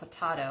potato?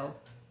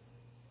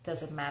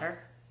 Does it matter?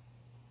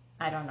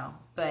 I don't know,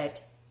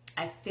 but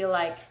I feel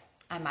like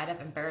I might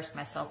have embarrassed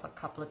myself a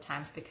couple of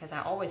times because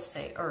I always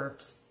say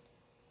herbs.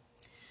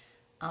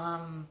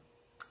 And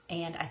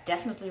I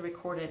definitely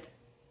recorded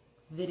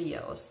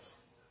videos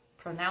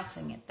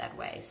pronouncing it that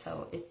way,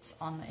 so it's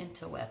on the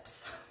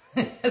interwebs.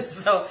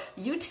 So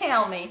you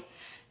tell me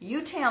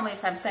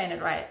if I'm saying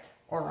it right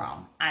or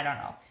wrong. I don't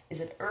know. Is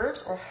it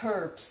herbs or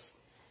herbs?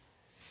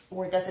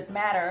 Or does it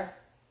matter?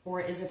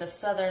 Or is it a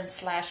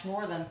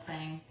southern/northern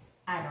thing?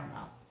 I don't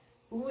know.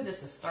 Ooh,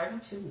 this is starting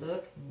to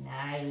look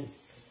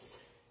nice.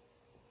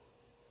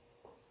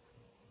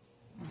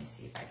 Let me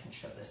see if I can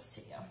show this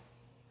to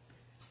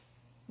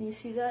you. You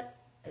see that?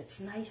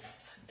 It's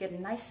nice,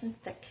 getting nice and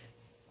thick.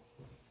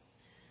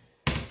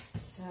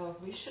 So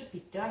we should be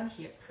done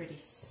here pretty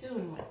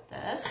soon with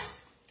this.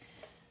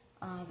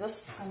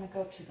 This is going to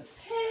go to the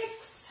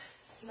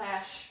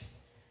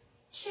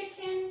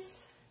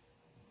pigs/chickens.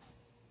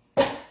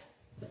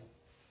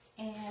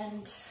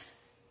 And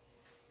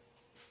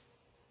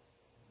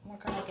we're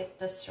going to get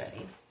this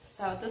ready.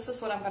 So this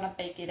is what I'm going to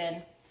bake it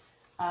in.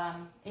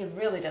 It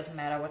really doesn't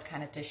matter what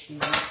kind of dish you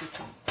use. You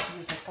can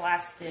use a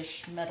glass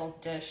dish, metal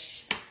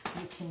dish.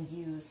 You can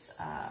use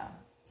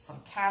some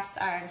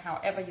cast iron,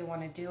 however you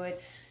want to do it.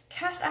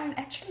 Cast iron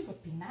actually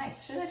would be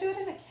nice. Should I do it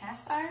in a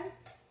cast iron?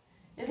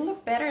 It'll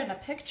look better in a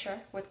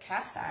picture with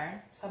cast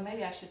iron, so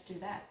maybe I should do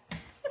that.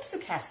 Let's do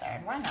cast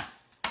iron, why not?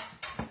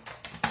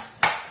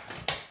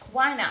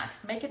 Why not?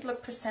 Make it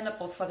look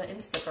presentable for the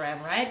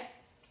Instagram, right?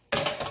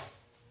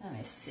 Let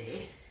me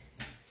see.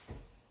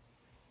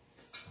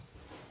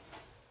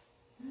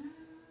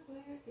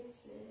 Where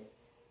is it?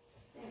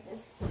 There it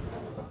is.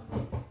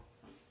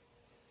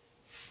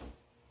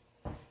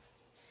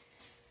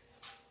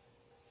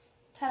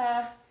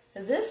 Ta-da!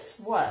 This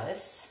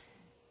was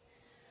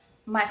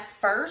my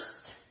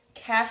first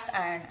cast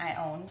iron I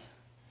owned,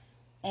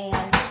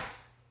 and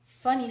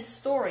funny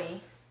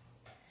story,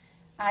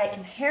 I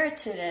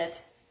inherited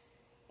it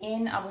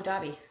in Abu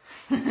Dhabi,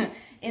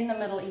 in the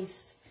Middle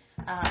East.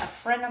 A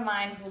friend of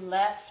mine who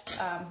left,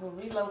 who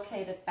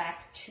relocated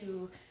back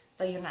to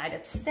the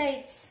United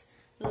States,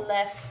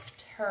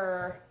 left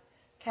her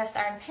cast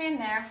iron pan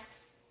there,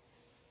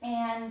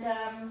 and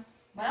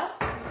well,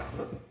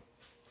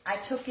 I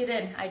took it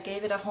in, I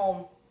gave it a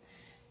home,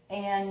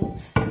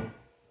 and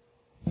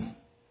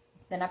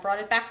then I brought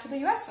it back to the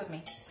US with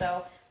me.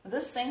 So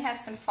this thing has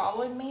been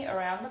following me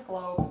around the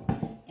globe,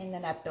 and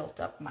then I built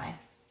up my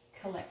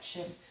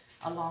collection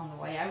along the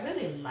way. I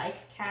really like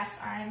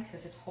cast iron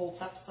because it holds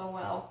up so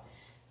well,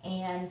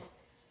 and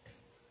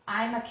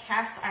I'm a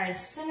cast iron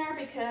sinner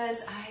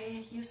because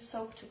I use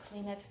soap to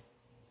clean it.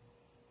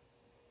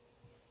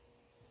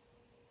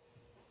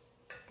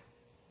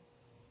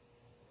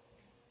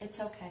 It's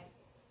okay.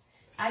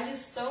 I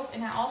use soap,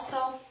 and I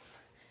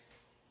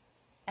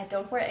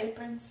don't wear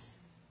aprons,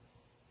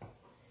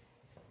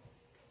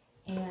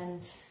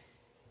 and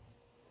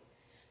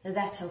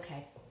that's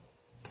okay.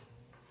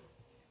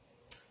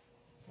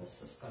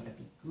 This is going to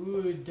be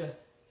good.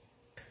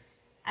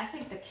 I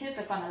think the kids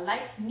are going to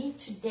like me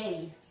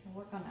today. So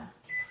we're going to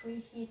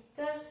preheat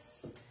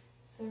this.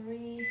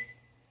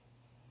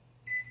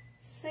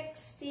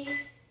 360.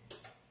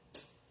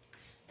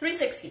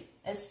 360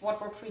 is what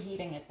we're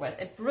preheating it with.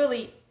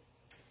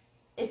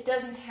 It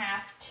doesn't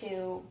have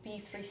to be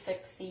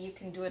 360. You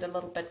can do it a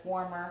little bit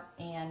warmer.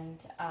 And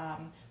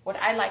what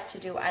I like to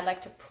do, I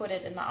like to put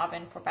it in the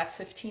oven for about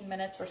 15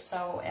 minutes or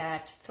so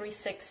at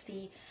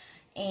 360,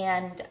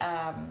 and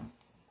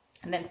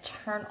then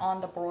turn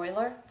on the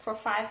broiler for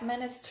 5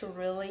 minutes to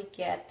really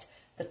get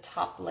the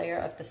top layer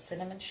of the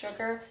cinnamon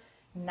sugar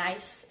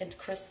nice and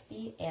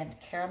crispy and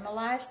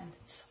caramelized. And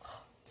it's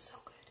so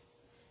good.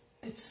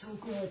 It's so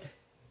good.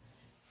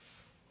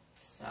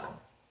 So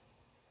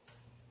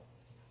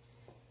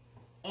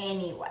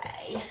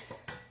anyway,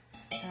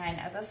 I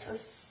know this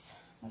is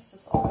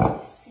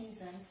already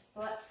seasoned,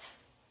 but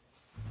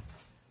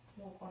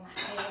we're gonna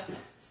add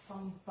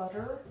some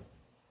butter.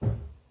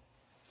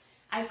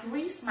 I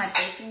grease my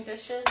baking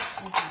dishes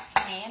and my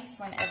pans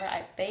whenever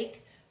I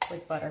bake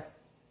with butter.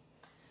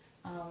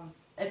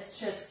 It's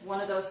just one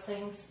of those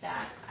things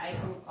that I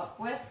grew up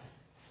with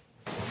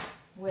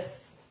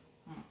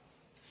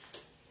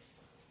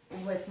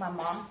my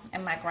mom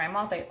and my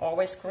grandma. They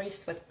always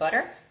greased with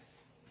butter.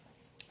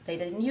 They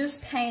didn't use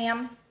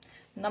Pam.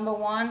 Number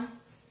one,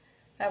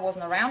 that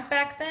wasn't around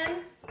back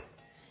then.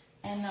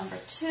 And number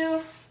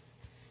two,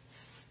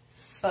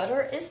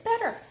 butter is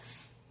better.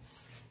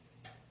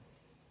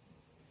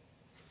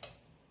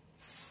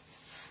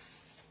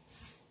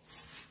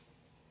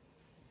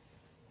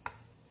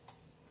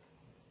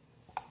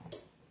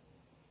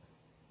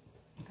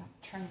 I'm going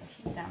to turn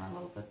the heat down a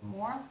little bit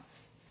more.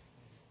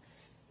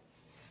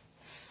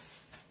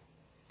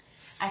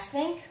 I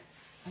think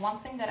one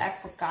thing that I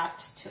forgot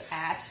to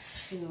add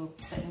to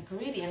the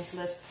ingredient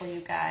list for you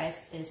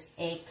guys is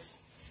eggs.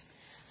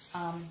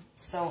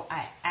 So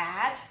I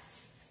add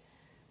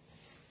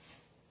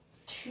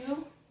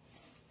 2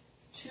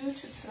 to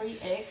 3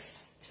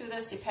 eggs to to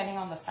this depending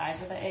on the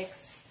size of the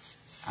eggs.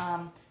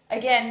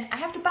 Again, I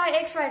have to buy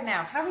eggs right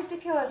now. How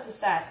ridiculous is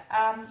that?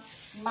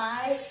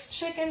 My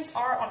chickens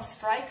are on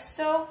strike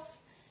still,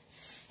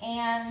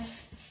 and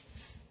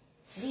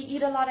we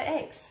eat a lot of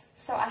eggs.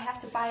 So I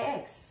have to buy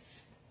eggs,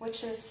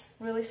 which is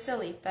really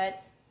silly,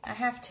 but I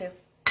have to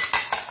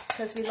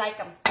because we like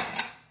them.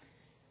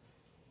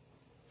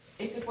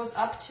 If it was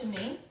up to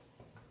me,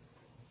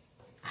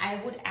 I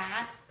would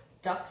add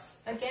ducks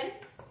again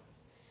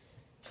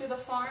to the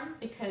farm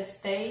because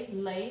they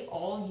lay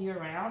all year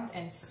round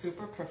and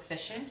super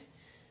proficient.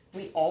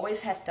 We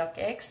always had duck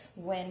eggs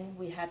when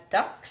we had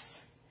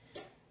ducks,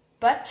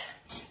 but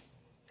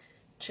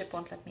Chip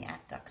won't let me add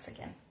ducks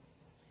again,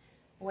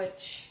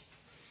 which,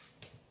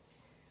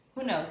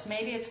 who knows,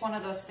 maybe it's one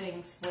of those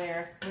things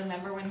where,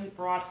 remember when he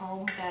brought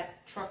home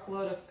that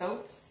truckload of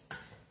goats?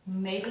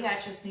 Maybe I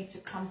just need to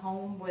come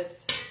home with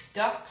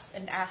ducks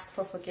and ask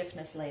for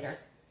forgiveness later.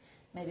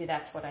 Maybe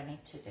that's what I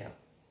need to do.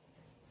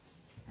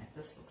 Right,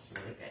 this looks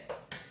really good.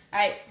 All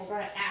right, we're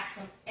going to add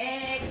some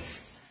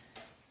eggs.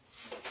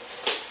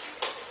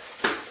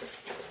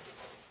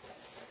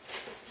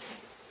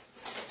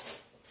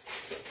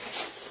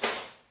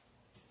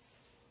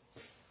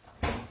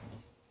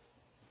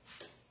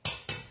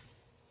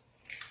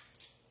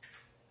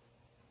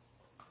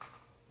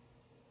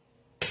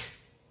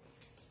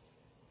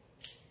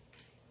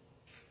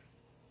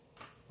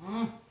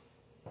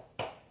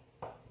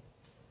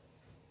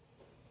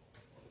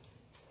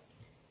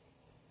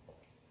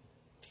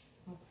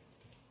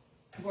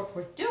 What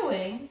we're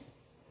doing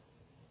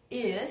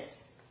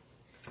is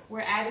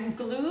we're adding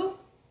glue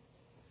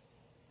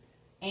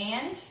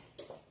and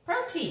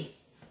protein.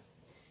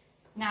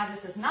 Now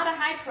this is not a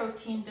high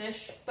protein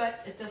dish,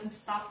 but it doesn't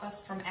stop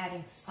us from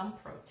adding some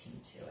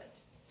protein to it.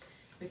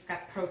 We've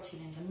got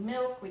protein in the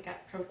milk, we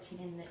got protein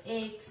in the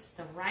eggs,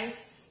 the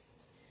rice.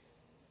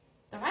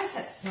 The rice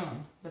has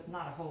some, but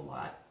not a whole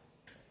lot.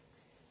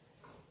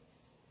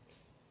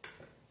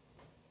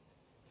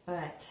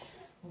 But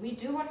we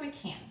do what we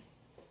can.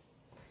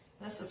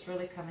 This is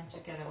really coming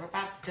together. We're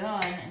about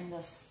done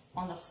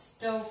on the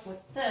stove with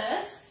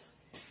this.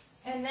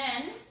 And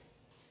then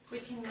we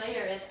can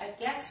layer it. I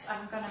guess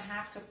I'm going to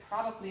have to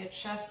probably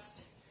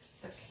adjust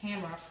the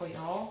camera for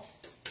y'all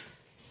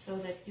so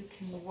that you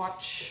can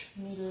watch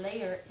me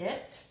layer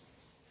it.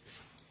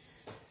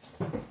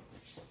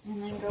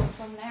 And then go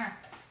from there.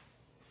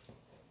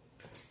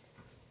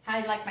 How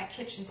do you like my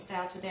kitchen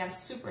style today? I'm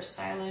super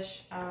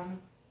stylish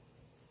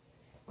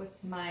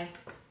with my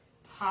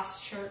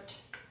Haas shirt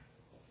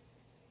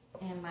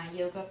and my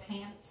yoga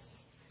pants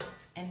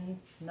and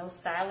no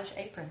stylish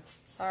apron.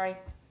 Sorry.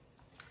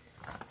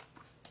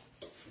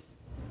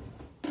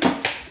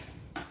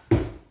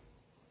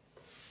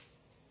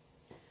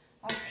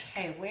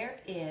 Okay, where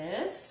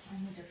is, I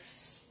need a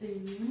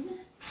spoon.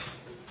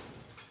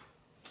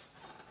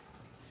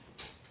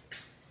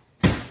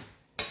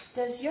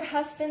 Does your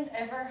husband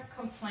ever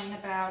complain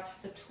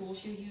about the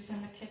tools you use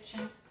in the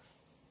kitchen?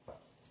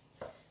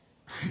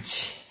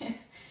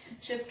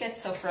 Chip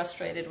gets so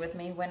frustrated with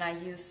me when I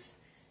use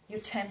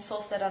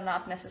utensils that are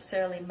not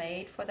necessarily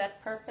made for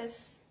that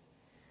purpose.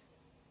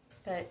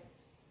 But,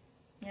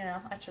 you know,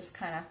 I just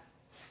kind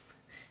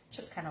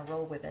of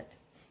roll with it.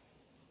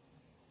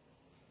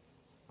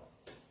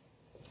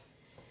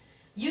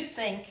 You'd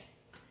think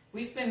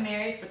we've been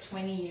married for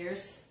 20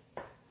 years.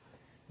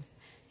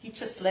 He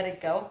just let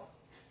it go.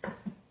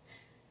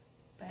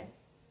 But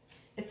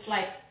it's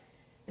like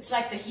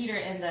the heater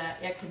in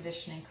the air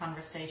conditioning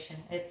conversation.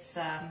 It's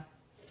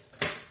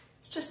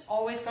just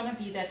always going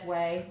to be that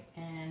way,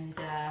 and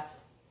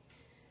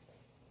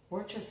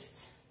we're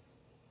just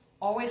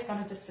always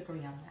going to disagree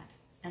on that,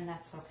 and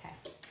that's okay.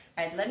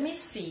 All right, let me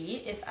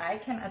see if I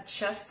can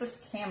adjust this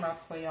camera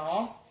for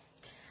y'all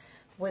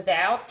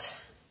without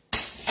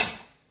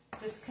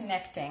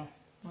disconnecting.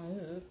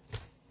 Ooh.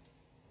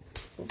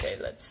 Okay,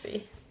 let's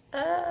see.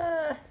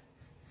 Boop.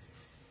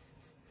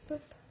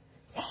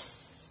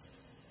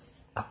 Yes.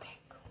 Okay,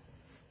 cool.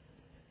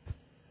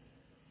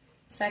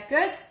 Is that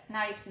good?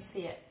 Now you can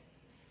see it.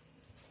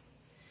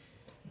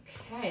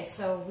 Okay,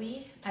 so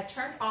I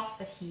turned off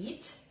the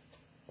heat.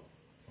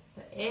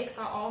 The eggs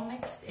are all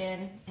mixed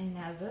in, and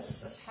now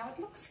this is how it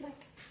looks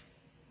like.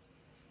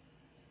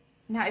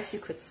 Now, if you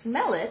could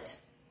smell it,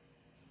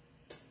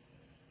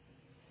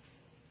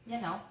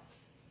 you know,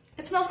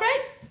 it smells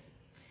great.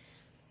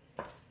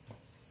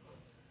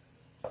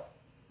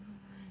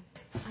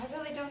 I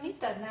really don't need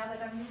that now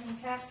that I'm using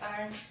cast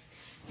iron.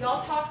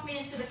 Y'all talked me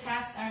into the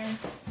cast iron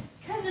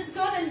because it's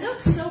gonna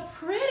look so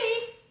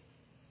pretty.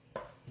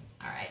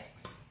 All right.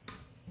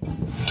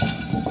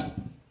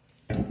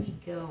 Here we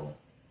go.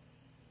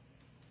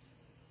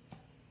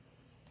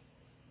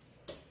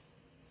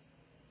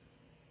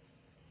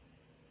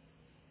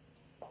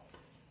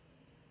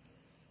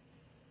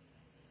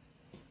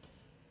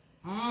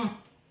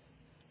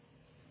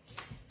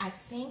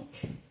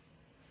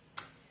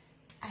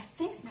 I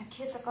think my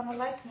kids are gonna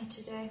like me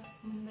today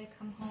when they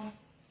come home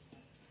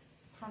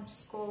from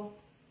school.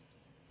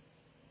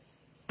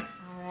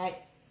 All right,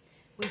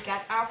 we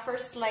got our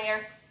first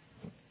layer.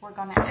 we're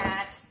gonna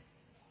add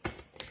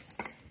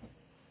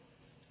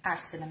our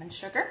cinnamon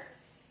sugar.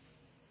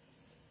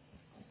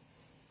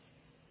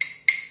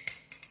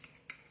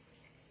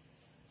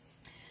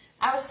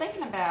 I was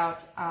thinking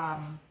about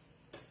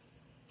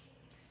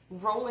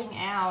rolling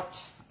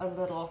out a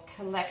little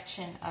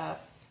collection of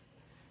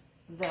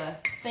the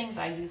things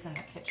I use in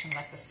the kitchen,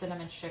 like the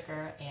cinnamon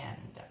sugar and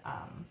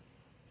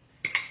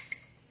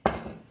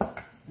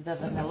the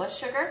vanilla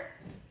sugar,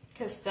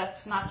 because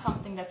that's not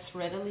something that's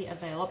readily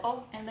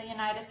available in the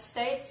United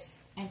States,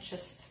 and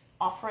just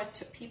offer it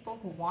to people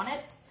who want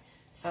it.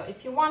 So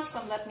if you want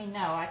some, let me know.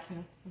 I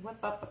can whip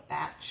up a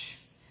batch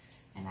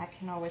and I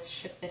can always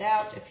ship it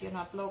out if you're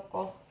not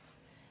local.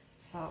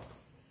 So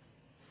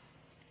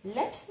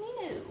let me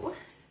know.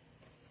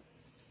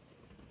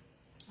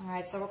 All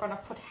right, so we're gonna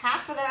put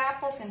half of the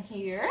apples in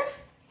here.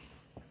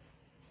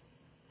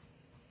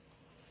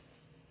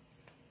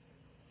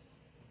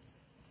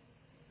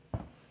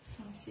 Can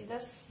you see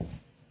this?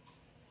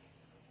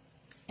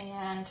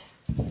 And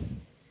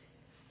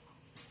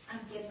I'm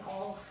getting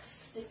all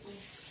sticky.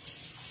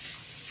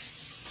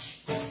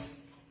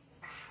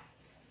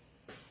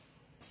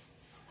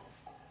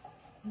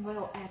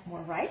 We'll add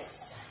more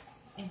rice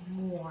and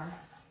more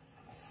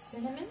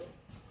cinnamon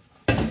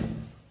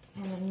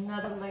and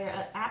another layer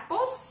of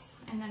apples,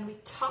 and then we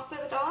top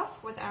it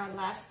off with our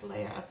last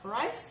layer of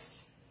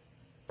rice.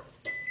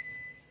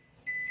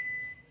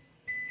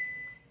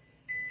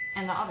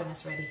 And the oven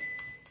is ready.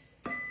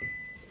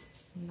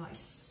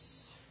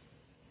 Nice.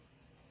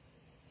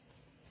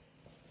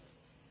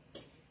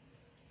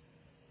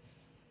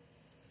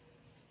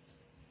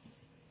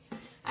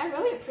 I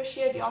really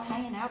appreciate y'all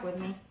hanging out with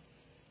me.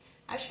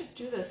 I should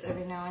do this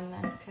every now and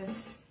then,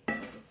 because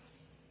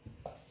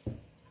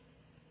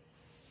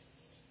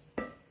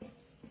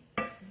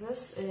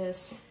this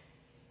is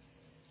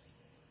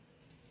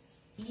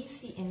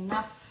easy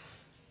enough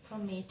for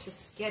me to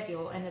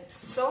schedule, and it's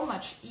so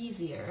much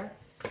easier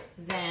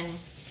than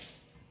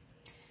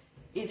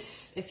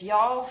if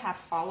y'all have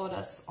followed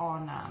us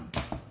on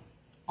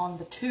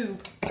the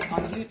tube,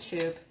 on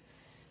YouTube,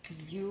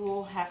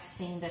 you'll have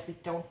seen that we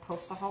don't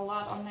post a whole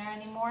lot on there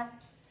anymore,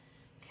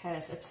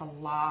 because it's a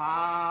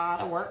lot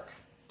of work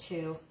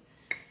to,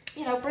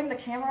 you know, bring the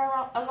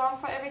camera along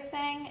for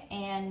everything,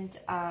 and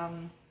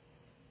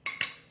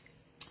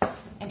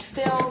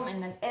film,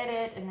 and then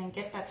edit, and then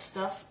get that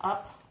stuff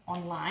up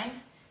online.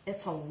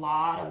 It's a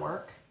lot of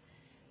work,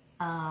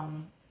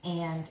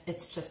 and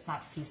it's just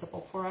not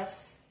feasible for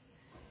us.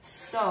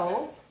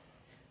 So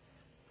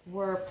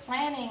we're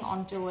planning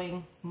on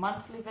doing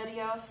monthly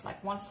videos,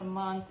 like once a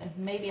month, and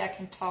maybe I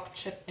can talk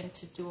Chip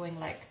into doing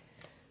like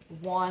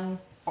one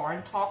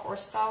barn talk or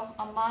so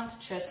a month,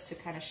 just to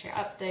kind of share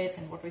updates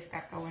and what we've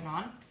got going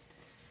on.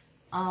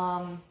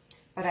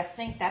 But I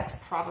think that's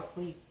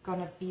probably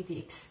gonna be the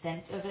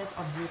extent of it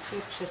on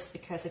YouTube, just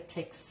because it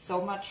takes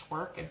so much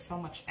work and so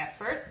much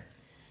effort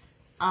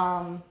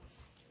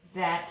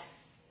that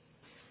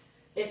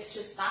it's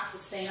just not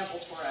sustainable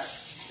for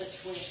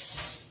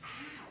us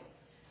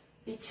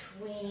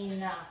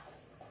between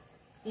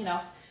you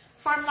know,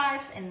 farm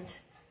life and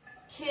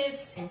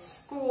kids and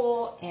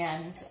school,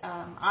 and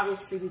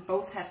obviously we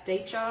both have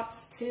day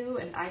jobs too,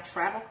 and I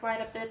travel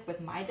quite a bit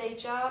with my day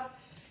job,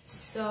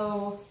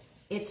 so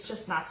it's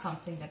just not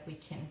something that we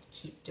can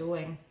keep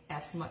doing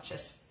as much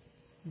as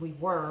we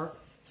were.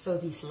 So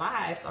these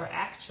lives are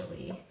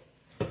actually,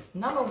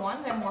 number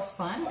one, they're more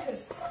fun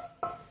because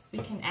we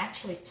can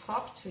actually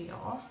talk to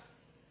y'all,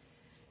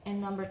 and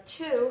number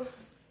two,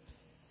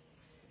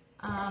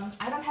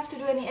 I don't have to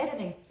do any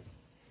editing.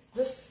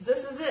 This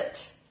is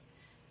it.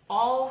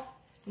 All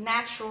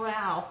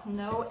natural,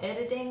 no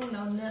editing,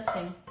 no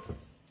nothing.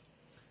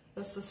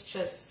 This is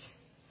just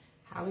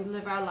how we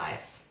live our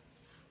life.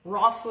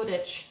 Raw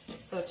footage,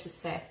 so to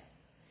say.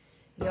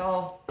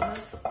 Y'all,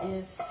 this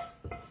is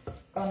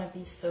gonna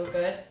be so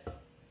good.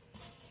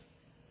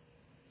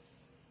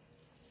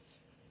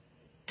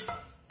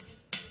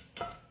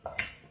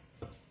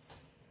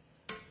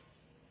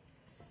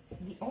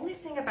 The only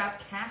thing about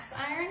cast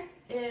iron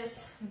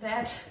is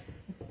that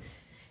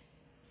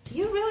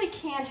you really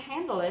can't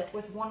handle it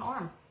with one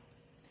arm.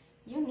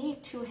 You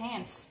need two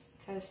hands,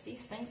 because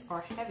these things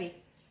are heavy.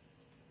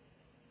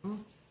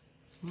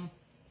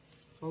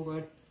 So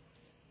good.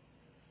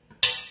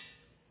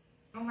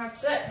 And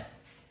that's it.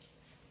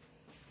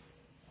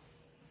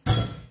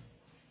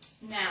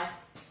 Now,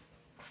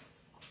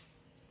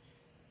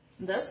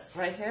 this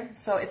right here,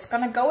 so it's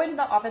gonna go in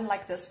the oven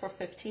like this for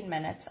 15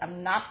 minutes.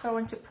 I'm not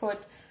going to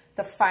put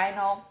the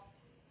final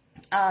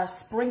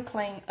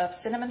sprinkling of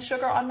cinnamon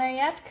sugar on there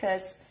yet,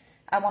 because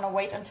I want to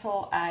wait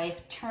until I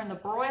turn the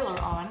broiler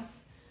on.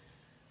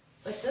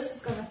 But this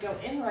is going to go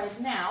in right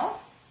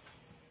now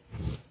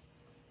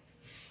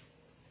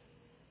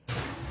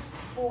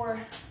for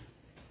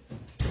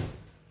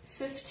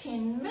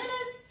 15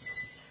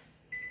 minutes.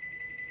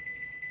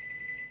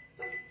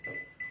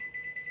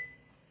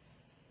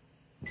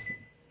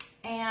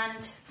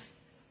 And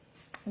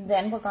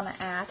then we're going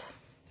to add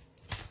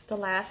the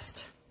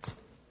last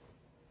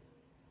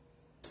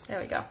There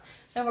we go.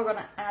 Then we're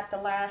gonna add the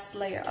last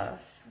layer of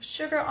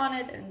sugar on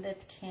it, and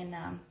it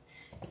can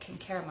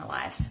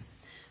caramelize.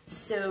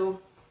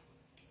 So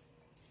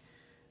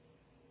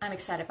I'm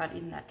excited about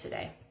eating that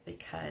today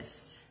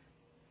because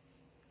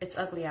it's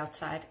ugly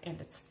outside and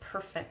it's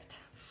perfect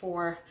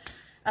for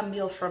a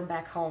meal from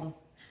back home.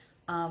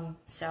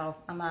 So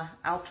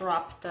I'll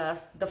drop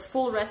the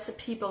full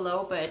recipe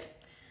below, but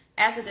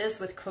as it is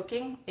with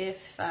cooking,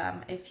 if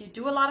you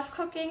do a lot of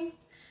cooking,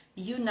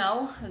 you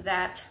know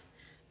that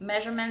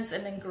measurements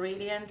and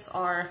ingredients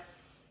are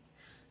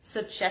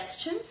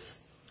suggestions,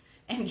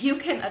 and you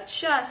can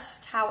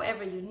adjust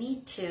however you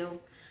need to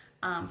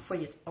for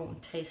your own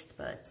taste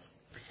buds.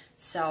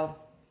 So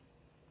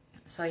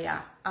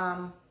yeah.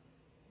 Let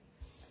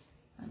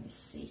me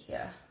see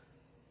here.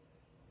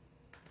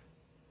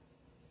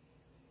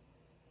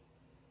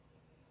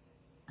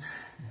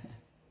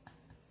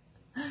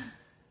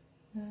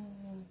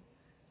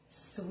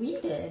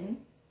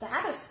 Sweden?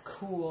 That is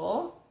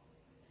cool.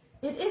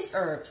 It is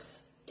herbs.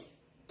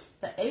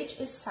 The H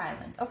is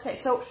silent. Okay,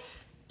 so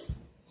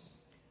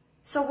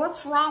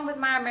what's wrong with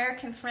my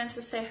American friends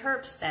who say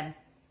herbs then?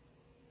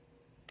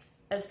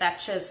 Is that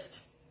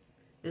just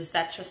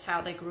how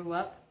they grew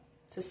up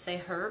to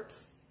say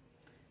herbs?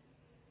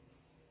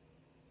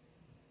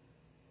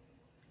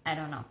 I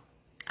don't know.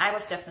 I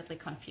was definitely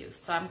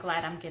confused, so I'm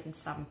glad I'm getting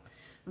some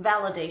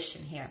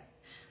validation here.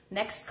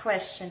 Next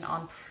question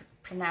on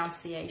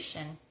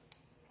pronunciation.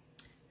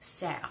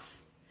 Salve.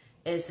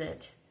 Is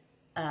it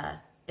a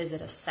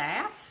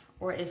salve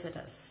or is it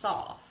a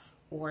salve,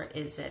 or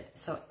is it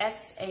so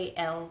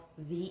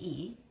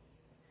S-A-L-V-E?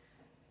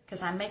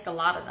 Because I make a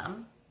lot of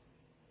them.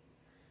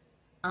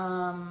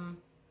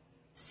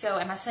 So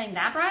am I saying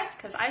that right?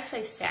 Because I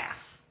say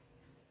salve,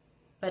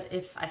 but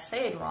if I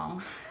say it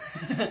wrong,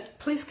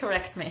 please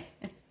correct me.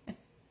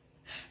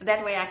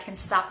 That way I can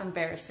stop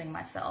embarrassing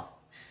myself.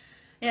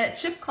 Yeah,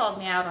 Chip calls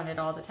me out on it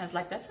all the time. It's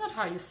like, that's not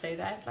how you say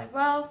that. It's like,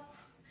 well,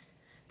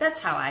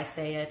 that's how I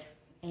say it.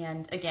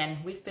 And again,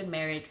 we've been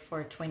married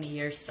for 20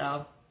 years,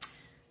 so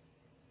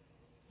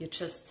you're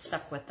just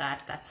stuck with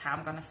that. That's how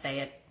I'm gonna say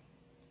it.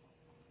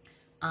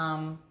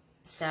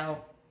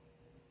 So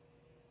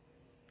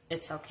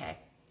it's okay.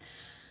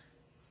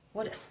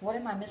 What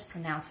am I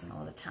mispronouncing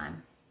all the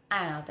time?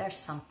 I don't know, there's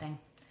something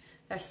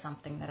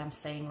that I'm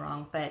saying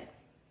wrong, but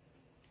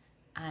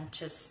I'm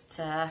just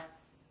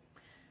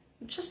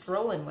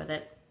rolling with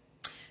it.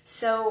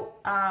 So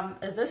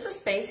this is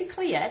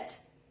basically it.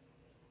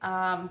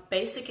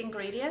 Basic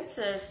ingredients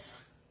is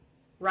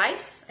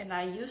rice, and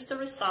I use the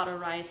risotto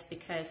rice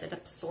because it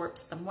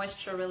absorbs the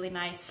moisture really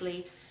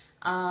nicely.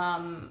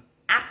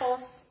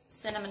 Apples,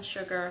 cinnamon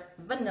sugar,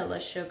 vanilla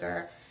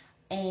sugar,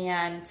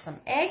 and some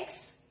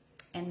eggs,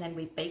 and then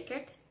we bake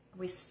it,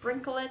 we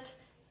sprinkle it,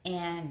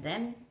 and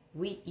then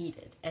we eat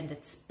it, and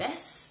it's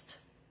best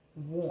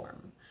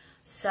warm.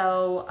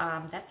 So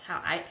that's how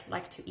I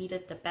like to eat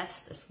it. The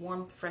best is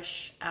warm,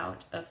 fresh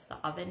out of the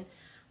oven.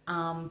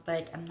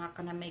 But I'm not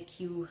gonna make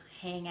you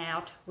hang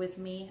out with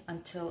me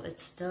until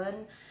it's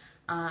done.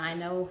 I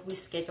know we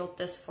scheduled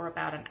this for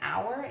about an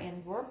hour,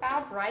 and we're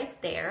about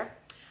right there.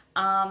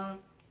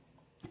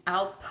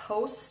 I'll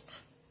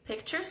post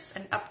pictures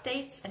and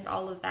updates and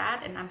all of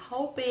that, and I'm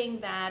hoping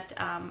that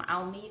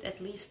I'll meet at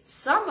least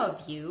some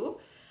of you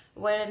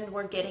when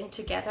we're getting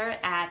together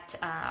at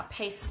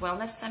Pace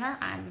Wellness Center.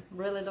 I'm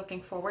really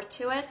looking forward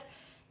to it,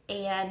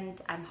 and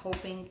I'm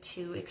hoping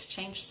to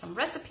exchange some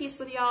recipes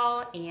with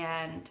y'all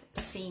and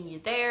seeing you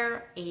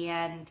there,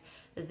 and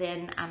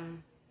then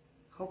I'm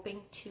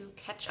hoping to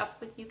catch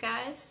up with you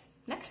guys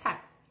next time.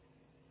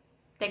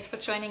 Thanks for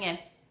joining in.